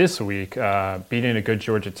test this week, beating a good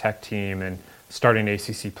Georgia Tech team and starting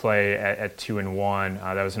ACC play at 2-1.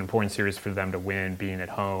 That was an important series for them to win, being at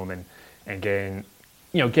home and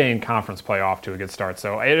gain conference play off to a good start.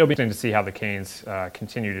 So it'll be interesting to see how the Canes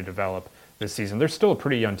continue to develop this season. They're still a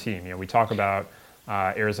pretty young team. We talk about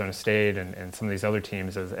Arizona State and some of these other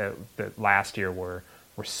teams that last year were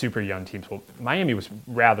super young teams. Well, Miami was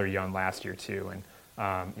rather young last year too,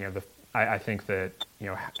 and I think that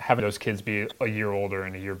having those kids be a year older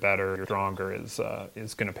and a year better, or stronger is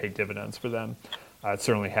going to pay dividends for them. It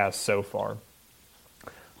certainly has so far.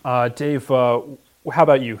 Dave, how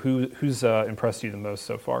about you? Who's impressed you the most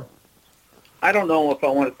so far? I don't know if I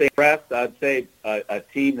want to say impressed. I'd say a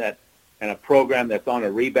team and a program that's on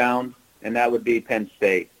a rebound, and that would be Penn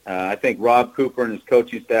State. I think Rob Cooper and his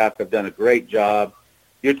coaching staff have done a great job.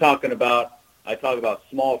 I talk about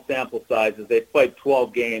small sample sizes. They've played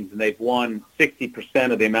 12 games, and they've won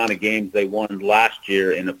 60% of the amount of games they won last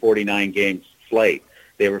year in a 49-game slate.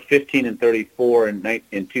 They were 15-34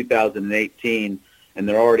 in 2018, and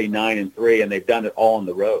they're already 9-3, and they've done it all on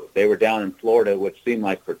the road. They were down in Florida, which seemed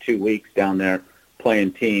like for 2 weeks down there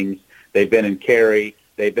playing teams. They've been in Cary.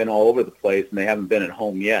 They've been all over the place, and they haven't been at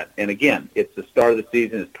home yet. And again, it's the start of the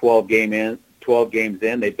season. It's 12 games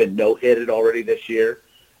in. They've been no-hitted already this year.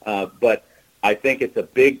 But I think it's a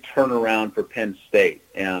big turnaround for Penn State.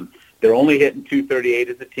 They're only hitting .238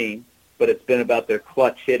 as a team, but it's been about their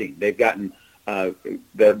clutch hitting. They've gotten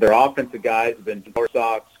their offensive guys have been George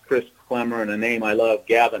Sox, Chris Clemmer, and a name I love,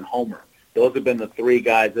 Gavin Homer. Those have been the 3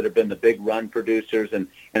 guys that have been the big run producers and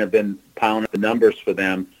have been pounding the numbers for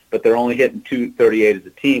them. But they're only hitting .238 as a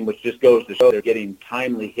team, which just goes to show they're getting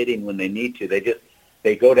timely hitting when they need to.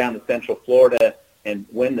 They go down to Central Florida and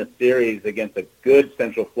win the series against a good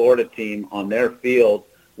Central Florida team on their field,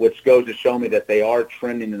 which goes to show me that they are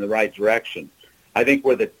trending in the right direction. I think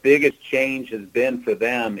where the biggest change has been for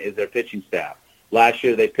them is their pitching staff. Last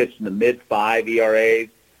year they pitched in the mid-5 ERAs.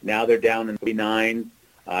 Now they're down in 3.9.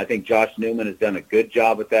 I think Josh Newman has done a good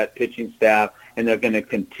job with that pitching staff, and they're going to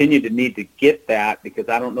continue to need to get that because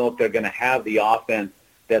I don't know if they're going to have the offense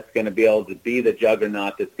that's going to be able to be the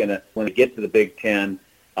juggernaut that's going to, when they get to the Big Ten,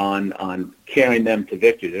 on carrying them to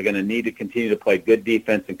victory. They're going to need to continue to play good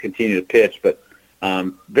defense and continue to pitch. But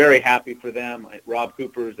very happy for them. Rob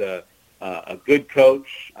Cooper's a good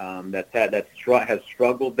coach has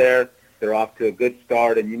struggled there. They're off to a good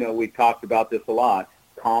start, and we talked about this a lot.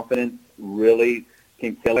 Confidence really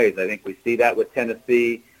can kill ways. I think we see that with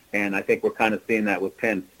Tennessee, and I think we're kind of seeing that with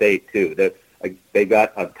Penn State too. They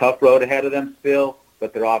got a tough road ahead of them still,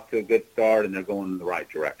 but they're off to a good start and they're going in the right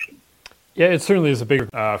direction. Yeah, it certainly is a big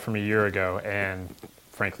from a year ago, and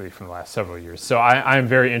frankly from the last several years. So I'm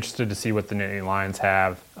very interested to see what the Nittany Lions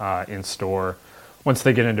have in store once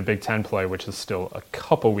they get into Big Ten play, which is still a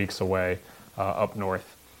couple weeks away up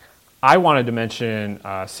north. I wanted to mention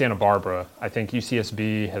Santa Barbara. I think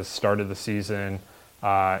UCSB has started the season,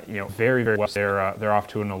 very, very well. They're off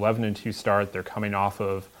to an 11-2 start. They're coming off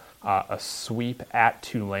of a sweep at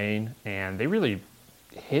Tulane, and they really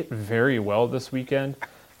hit very well this weekend.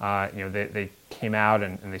 They came out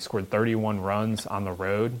and they scored 31 runs on the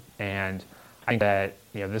road, and I think that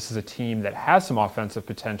this is a team that has some offensive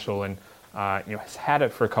potential and has had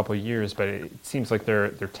it for a couple of years, but it seems like they're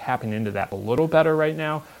tapping into that a little better right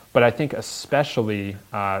now. But I think especially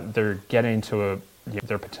they're getting to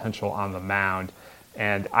their potential on the mound,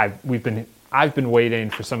 and I've been waiting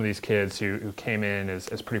for some of these kids who came in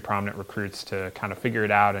as pretty prominent recruits to kind of figure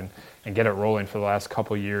it out and get it rolling for the last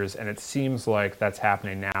couple of years, and it seems like that's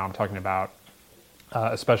happening now. I'm talking about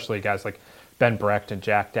especially guys like Ben Brecht and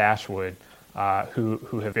Jack Dashwood,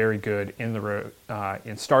 who have very good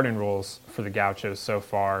in starting roles for the Gauchos so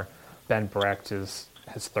far. Ben Brecht has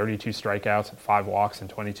 32 strikeouts and 5 walks in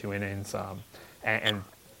 22 innings, and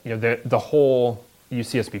the whole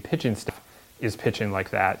UCSB pitching staff is pitching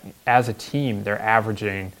like that. As a team, they're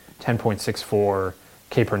averaging 10.64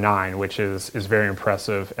 K per 9, which is very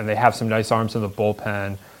impressive, and they have some nice arms in the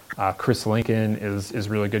bullpen. Chris Lincoln is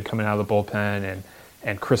really good coming out of the bullpen,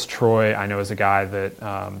 and Chris Troy, I know, is a guy that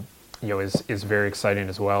is very exciting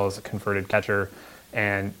as well as a converted catcher.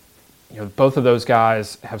 And both of those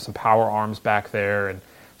guys have some power arms back there. And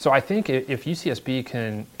so I think if UCSB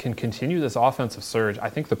can continue this offensive surge, I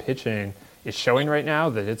think the pitching is showing right now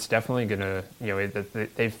that it's definitely going to,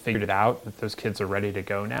 that they've figured it out, that those kids are ready to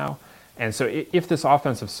go now. And so if this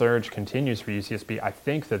offensive surge continues for UCSB, I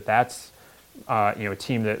think that's a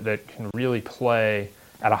team that can really play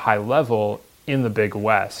at a high level in the Big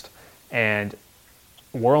West. And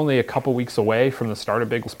we're only a couple weeks away from the start of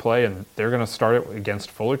Big West play, and they're going to start it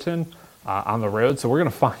against Fullerton on the road. So we're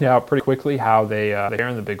going to find out pretty quickly how they fare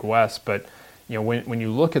in the Big West. But when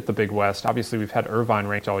you look at the Big West, obviously we've had Irvine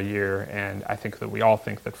ranked all year, and I think that we all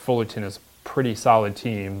think that Fullerton is a pretty solid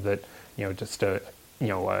team that going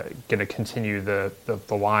to continue the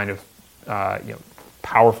line of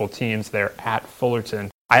powerful teams there at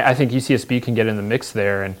Fullerton. I think UCSB can get in the mix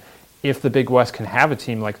there, and if the Big West can have a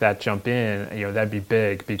team like that jump in, that'd be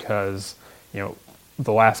big, because the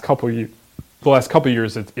last couple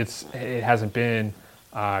years it hasn't been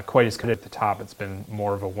quite as good at the top. It's been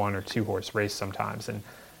more of a 1 or 2 horse race sometimes, and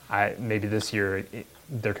maybe this year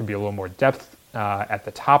there could be a little more depth at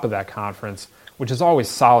the top of that conference, which is always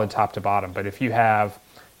solid top to bottom. But if you have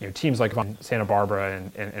teams like Santa Barbara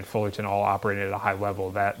and Fullerton all operating at a high level,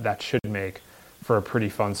 that should make for a pretty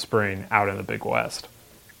fun spring out in the Big West.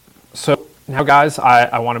 So now, guys,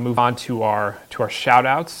 I want to move on to our shout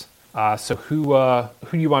outs. So who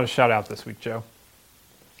do you want to shout out this week, Joe?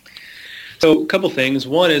 So a couple things.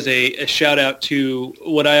 One is a shout out to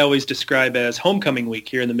what I always describe as homecoming week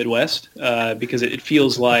here in the Midwest, because it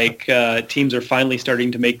feels like teams are finally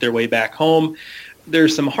starting to make their way back home.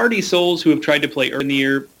 There's some hardy souls who have tried to play early in the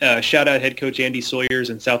year. Shout out head coach Andy Sawyers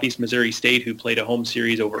in Southeast Missouri State, who played a home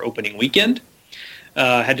series over opening weekend.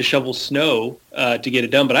 Had to shovel snow to get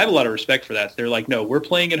it done, but I have a lot of respect for that. They're like, no, we're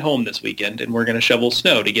playing at home this weekend, and we're going to shovel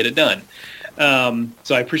snow to get it done.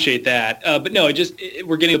 So I appreciate that. But no,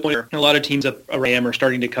 we're getting to the point where a lot of teams up around are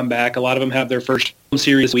starting to come back. A lot of them have their first home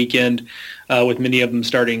series weekend, with many of them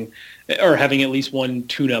starting or having at least one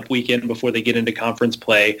tune-up weekend before they get into conference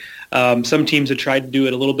play. Some teams have tried to do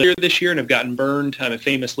it a little bit this year and have gotten burned.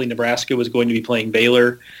 Famously, Nebraska was going to be playing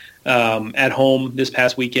Baylor at home this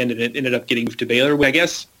past weekend, and it ended up getting moved to Baylor, which I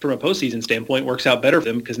guess from a postseason standpoint works out better for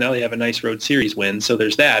them because now they have a nice road series win. So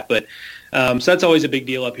there's that. But so that's always a big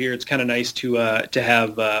deal up here. It's kind of nice to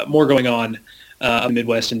have more going on in the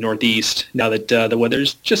Midwest and Northeast now that the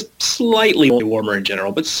weather's just slightly warmer in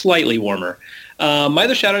general, but slightly warmer. My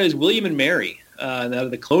other shout out is William and Mary, out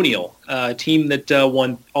of the Colonial, team that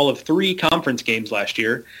won all of 3 conference games last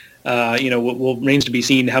year. Will remains to be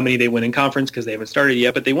seen how many they win in conference because they haven't started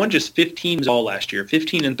yet, but they won just 15 all last year,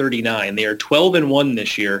 15-39. They are 12-1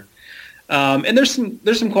 this year. And there's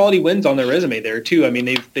some quality wins on their resume there too. I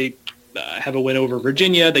mean, they have a win over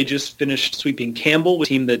Virginia. They just finished sweeping Campbell, a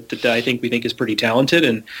team that I think we think is pretty talented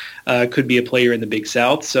and could be a player in the Big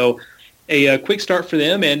South. So a quick start for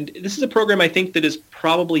them. And this is a program I think that is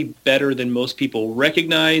probably better than most people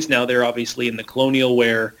recognize. Now they're obviously in the Colonial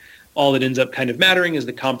where all that ends up kind of mattering is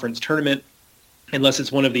the conference tournament, unless it's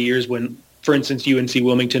one of the years when, for instance, UNC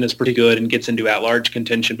Wilmington is pretty good and gets into at-large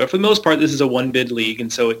contention. But for the most part, this is a one-bid league,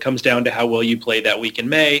 and so it comes down to how well you play that week in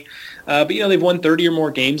May. But, they've won 30 or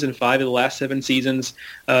more games in 5 of the last 7 seasons.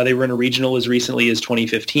 They were in a regional as recently as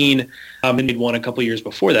 2015, and they'd won a couple years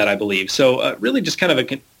before that, I believe. So really just kind of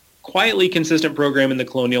a quietly consistent program in the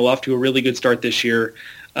Colonial, off to a really good start this year.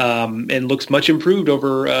 And looks much improved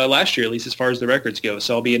over last year, at least as far as the records go.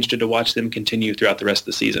 So I'll be interested to watch them continue throughout the rest of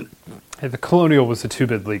the season. Hey, the Colonial was a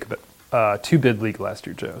two-bid league last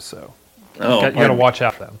year, Joe. So you got to watch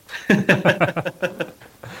out for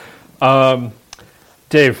them.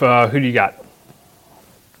 Dave, who do you got?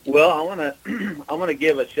 Well, I want to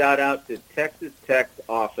give a shout out to Texas Tech's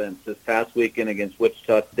offense this past weekend against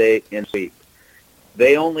Wichita State in sweep.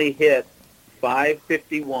 They only hit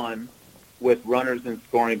 .551 with runners in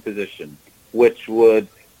scoring position, which would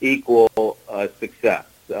equal success.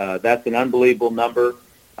 That's an unbelievable number.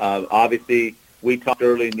 Obviously, we talked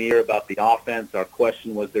early in the year about the offense. Our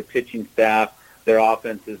question was their pitching staff. Their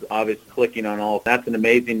offense is obviously clicking on all. That's an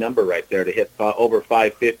amazing number right there to hit over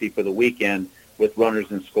 550 for the weekend with runners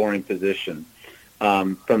in scoring position.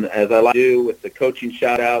 As I like to do with the coaching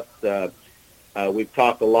shout-outs, we've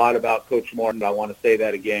talked a lot about Coach Morton. I want to say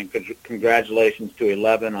that again. Congratulations to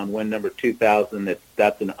 11 on win number 2,000.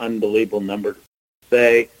 That's an unbelievable number to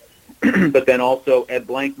say. But then also Ed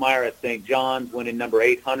Blankmeyer at St. John's winning number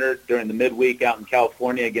 800 during the midweek out in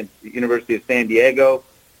California against the University of San Diego.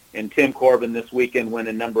 And Tim Corbin this weekend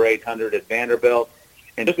winning number 800 at Vanderbilt.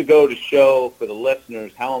 And just to go to show for the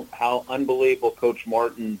listeners how unbelievable Coach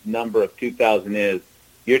Morton's number of 2,000 is,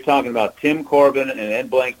 you're talking about Tim Corbin and Ed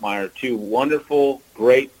Blankmeyer, two wonderful,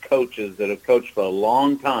 great coaches that have coached for a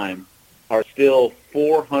long time, are still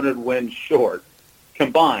 400 wins short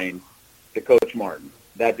combined to Coach Morton.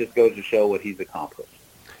 That just goes to show what he's accomplished.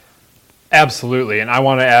 Absolutely, and I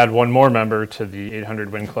want to add one more member to the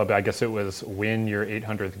 800 Win Club. I guess it was win your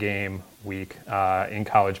 800th game week in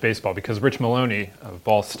college baseball, because Rich Maloney of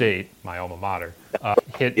Ball State, my alma mater,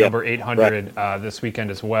 hit number 800 this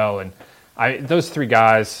weekend as well. And those three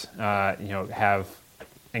guys, have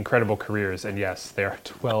incredible careers, and yes, they are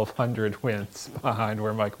 1,200 wins behind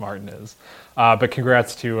where Mike Martin is. But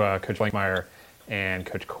congrats to Coach Blankmeyer and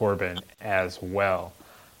Coach Corbin as well.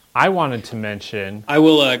 I wanted to mention... I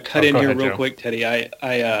will cut in here ahead, real Joe. quick, Teddy.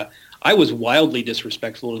 I was wildly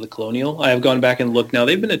disrespectful to the Colonial. I have gone back and looked now.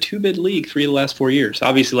 They've been a two-bid league 3 of the last 4 years.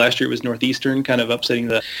 Obviously, last year it was Northeastern, kind of upsetting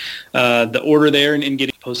the order there and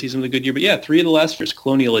getting postseason of the good year. But yeah, 3 of the last years,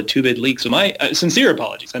 Colonial a two-bid league. So my sincere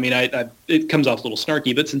apologies. I mean, it comes off a little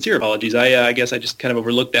snarky, but sincere apologies. I guess I just kind of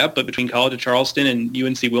overlooked that. But between College of Charleston and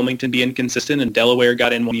UNC Wilmington being consistent, and Delaware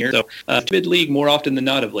got in 1 year, so two-bid league more often than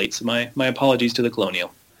not of late. So my apologies to the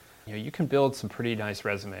Colonial. You can build some pretty nice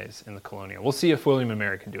resumes in the Colonial. We'll see if William &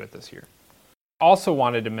 Mary can do it this year. Also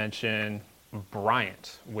wanted to mention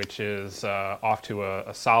Bryant, which is off to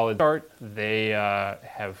a solid start. They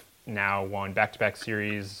have now won back-to-back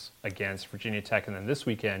series against Virginia Tech, and then this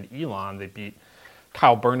weekend, Elon, they beat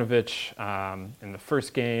Kyle Brnovich in the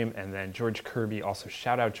first game, and then George Kirby, also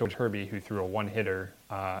shout out George Kirby, who threw a one-hitter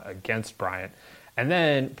against Bryant. And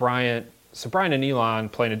then Bryant and Elon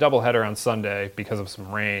playing a doubleheader on Sunday because of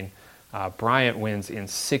some rain. Bryant wins in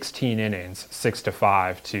 16 innings,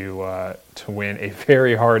 6-5, to win a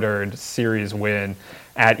very hard-earned series win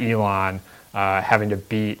at Elon, having to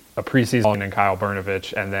beat a preseason in Kyle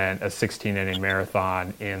Brnovich and then a 16-inning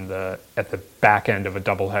marathon at the back end of a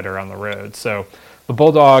doubleheader on the road. So the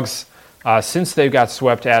Bulldogs, since they got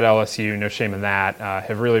swept at LSU, no shame in that,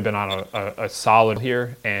 have really been on a solid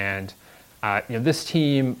here. And this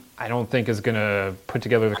team, I don't think is going to put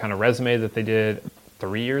together the kind of resume that they did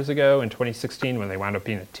 3 years ago in 2016 when they wound up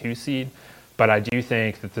being a 2 seed. But I do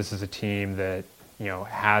think that this is a team that,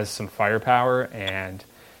 has some firepower, and,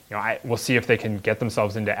 we'll see if they can get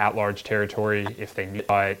themselves into at-large territory if they need.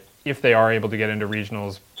 But if they are able to get into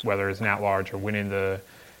regionals, whether it's an at-large or winning the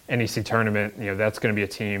NEC tournament, that's going to be a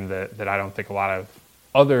team that I don't think a lot of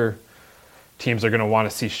other teams are going to want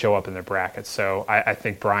to see show up in their brackets. So I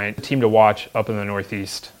think Bryant, a team to watch up in the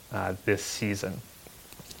Northeast this season.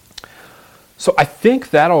 So I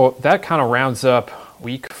think that kind of rounds up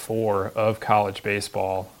week 4 of college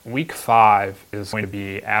baseball. Week 5 is going to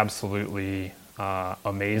be absolutely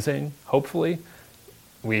amazing, hopefully.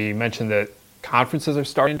 We mentioned that conferences are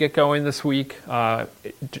starting to get going this week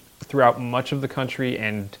throughout much of the country,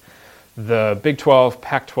 and the Big 12,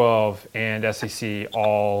 Pac-12, and SEC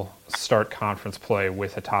all start conference play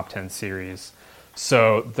with a top 10 series.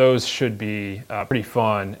 So those should be pretty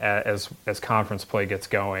fun as conference play gets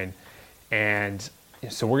going. And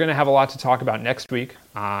so we're going to have a lot to talk about next week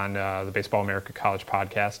on the Baseball America College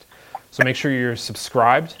podcast. So make sure you're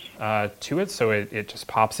subscribed to it so it just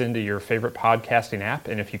pops into your favorite podcasting app.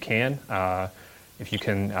 And if you can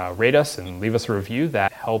rate us and leave us a review,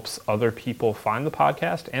 that helps other people find the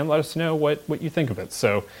podcast and let us know what you think of it.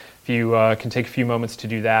 So if you can take a few moments to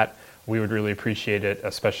do that, we would really appreciate it,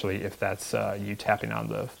 especially if that's you tapping on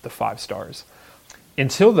the 5 stars.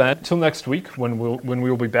 Until next week, when we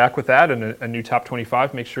will be back with that and a new Top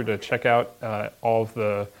 25, make sure to check out all of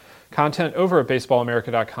the content over at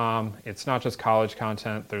baseballamerica.com. It's not just college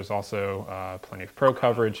content. There's also plenty of pro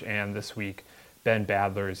coverage, and this week, Ben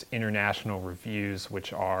Badler's international reviews,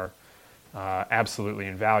 which are absolutely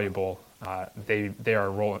invaluable. They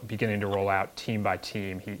are beginning to roll out team by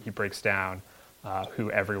team. He breaks down who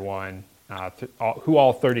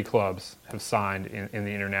all 30 clubs have signed in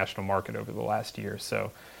the international market over the last year. So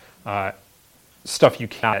stuff you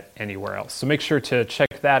can't get anywhere else. So make sure to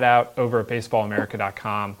check that out over at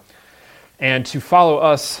baseballamerica.com. And to follow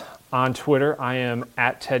us on Twitter, I am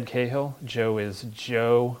at Ted Cahill. Joe is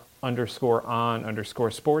Joe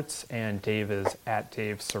 @_on_sports, and Dave is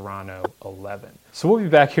 @DaveSerrano11. So we'll be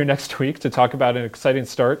back here next week to talk about an exciting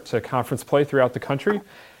start to conference play throughout the country,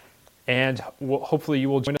 and hopefully you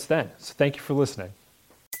will join us then. So thank you for listening.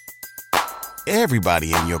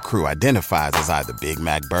 Everybody in your crew identifies as either Big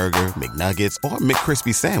Mac Burger, McNuggets, or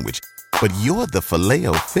McCrispy Sandwich. But you're the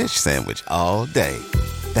Filet-O-Fish Sandwich all day.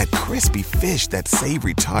 That crispy fish, that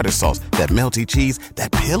savory tartar sauce, that melty cheese,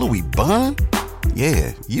 that pillowy bun.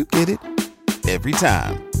 Yeah, you get it. Every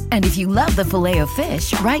time. And if you love the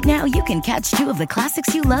Filet-O-Fish, right now you can catch 2 of the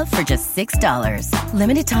classics you love for just $6.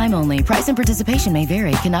 Limited time only. Price and participation may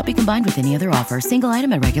vary. Cannot be combined with any other offer. Single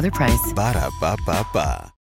item at regular price. Ba-da-ba-ba-ba.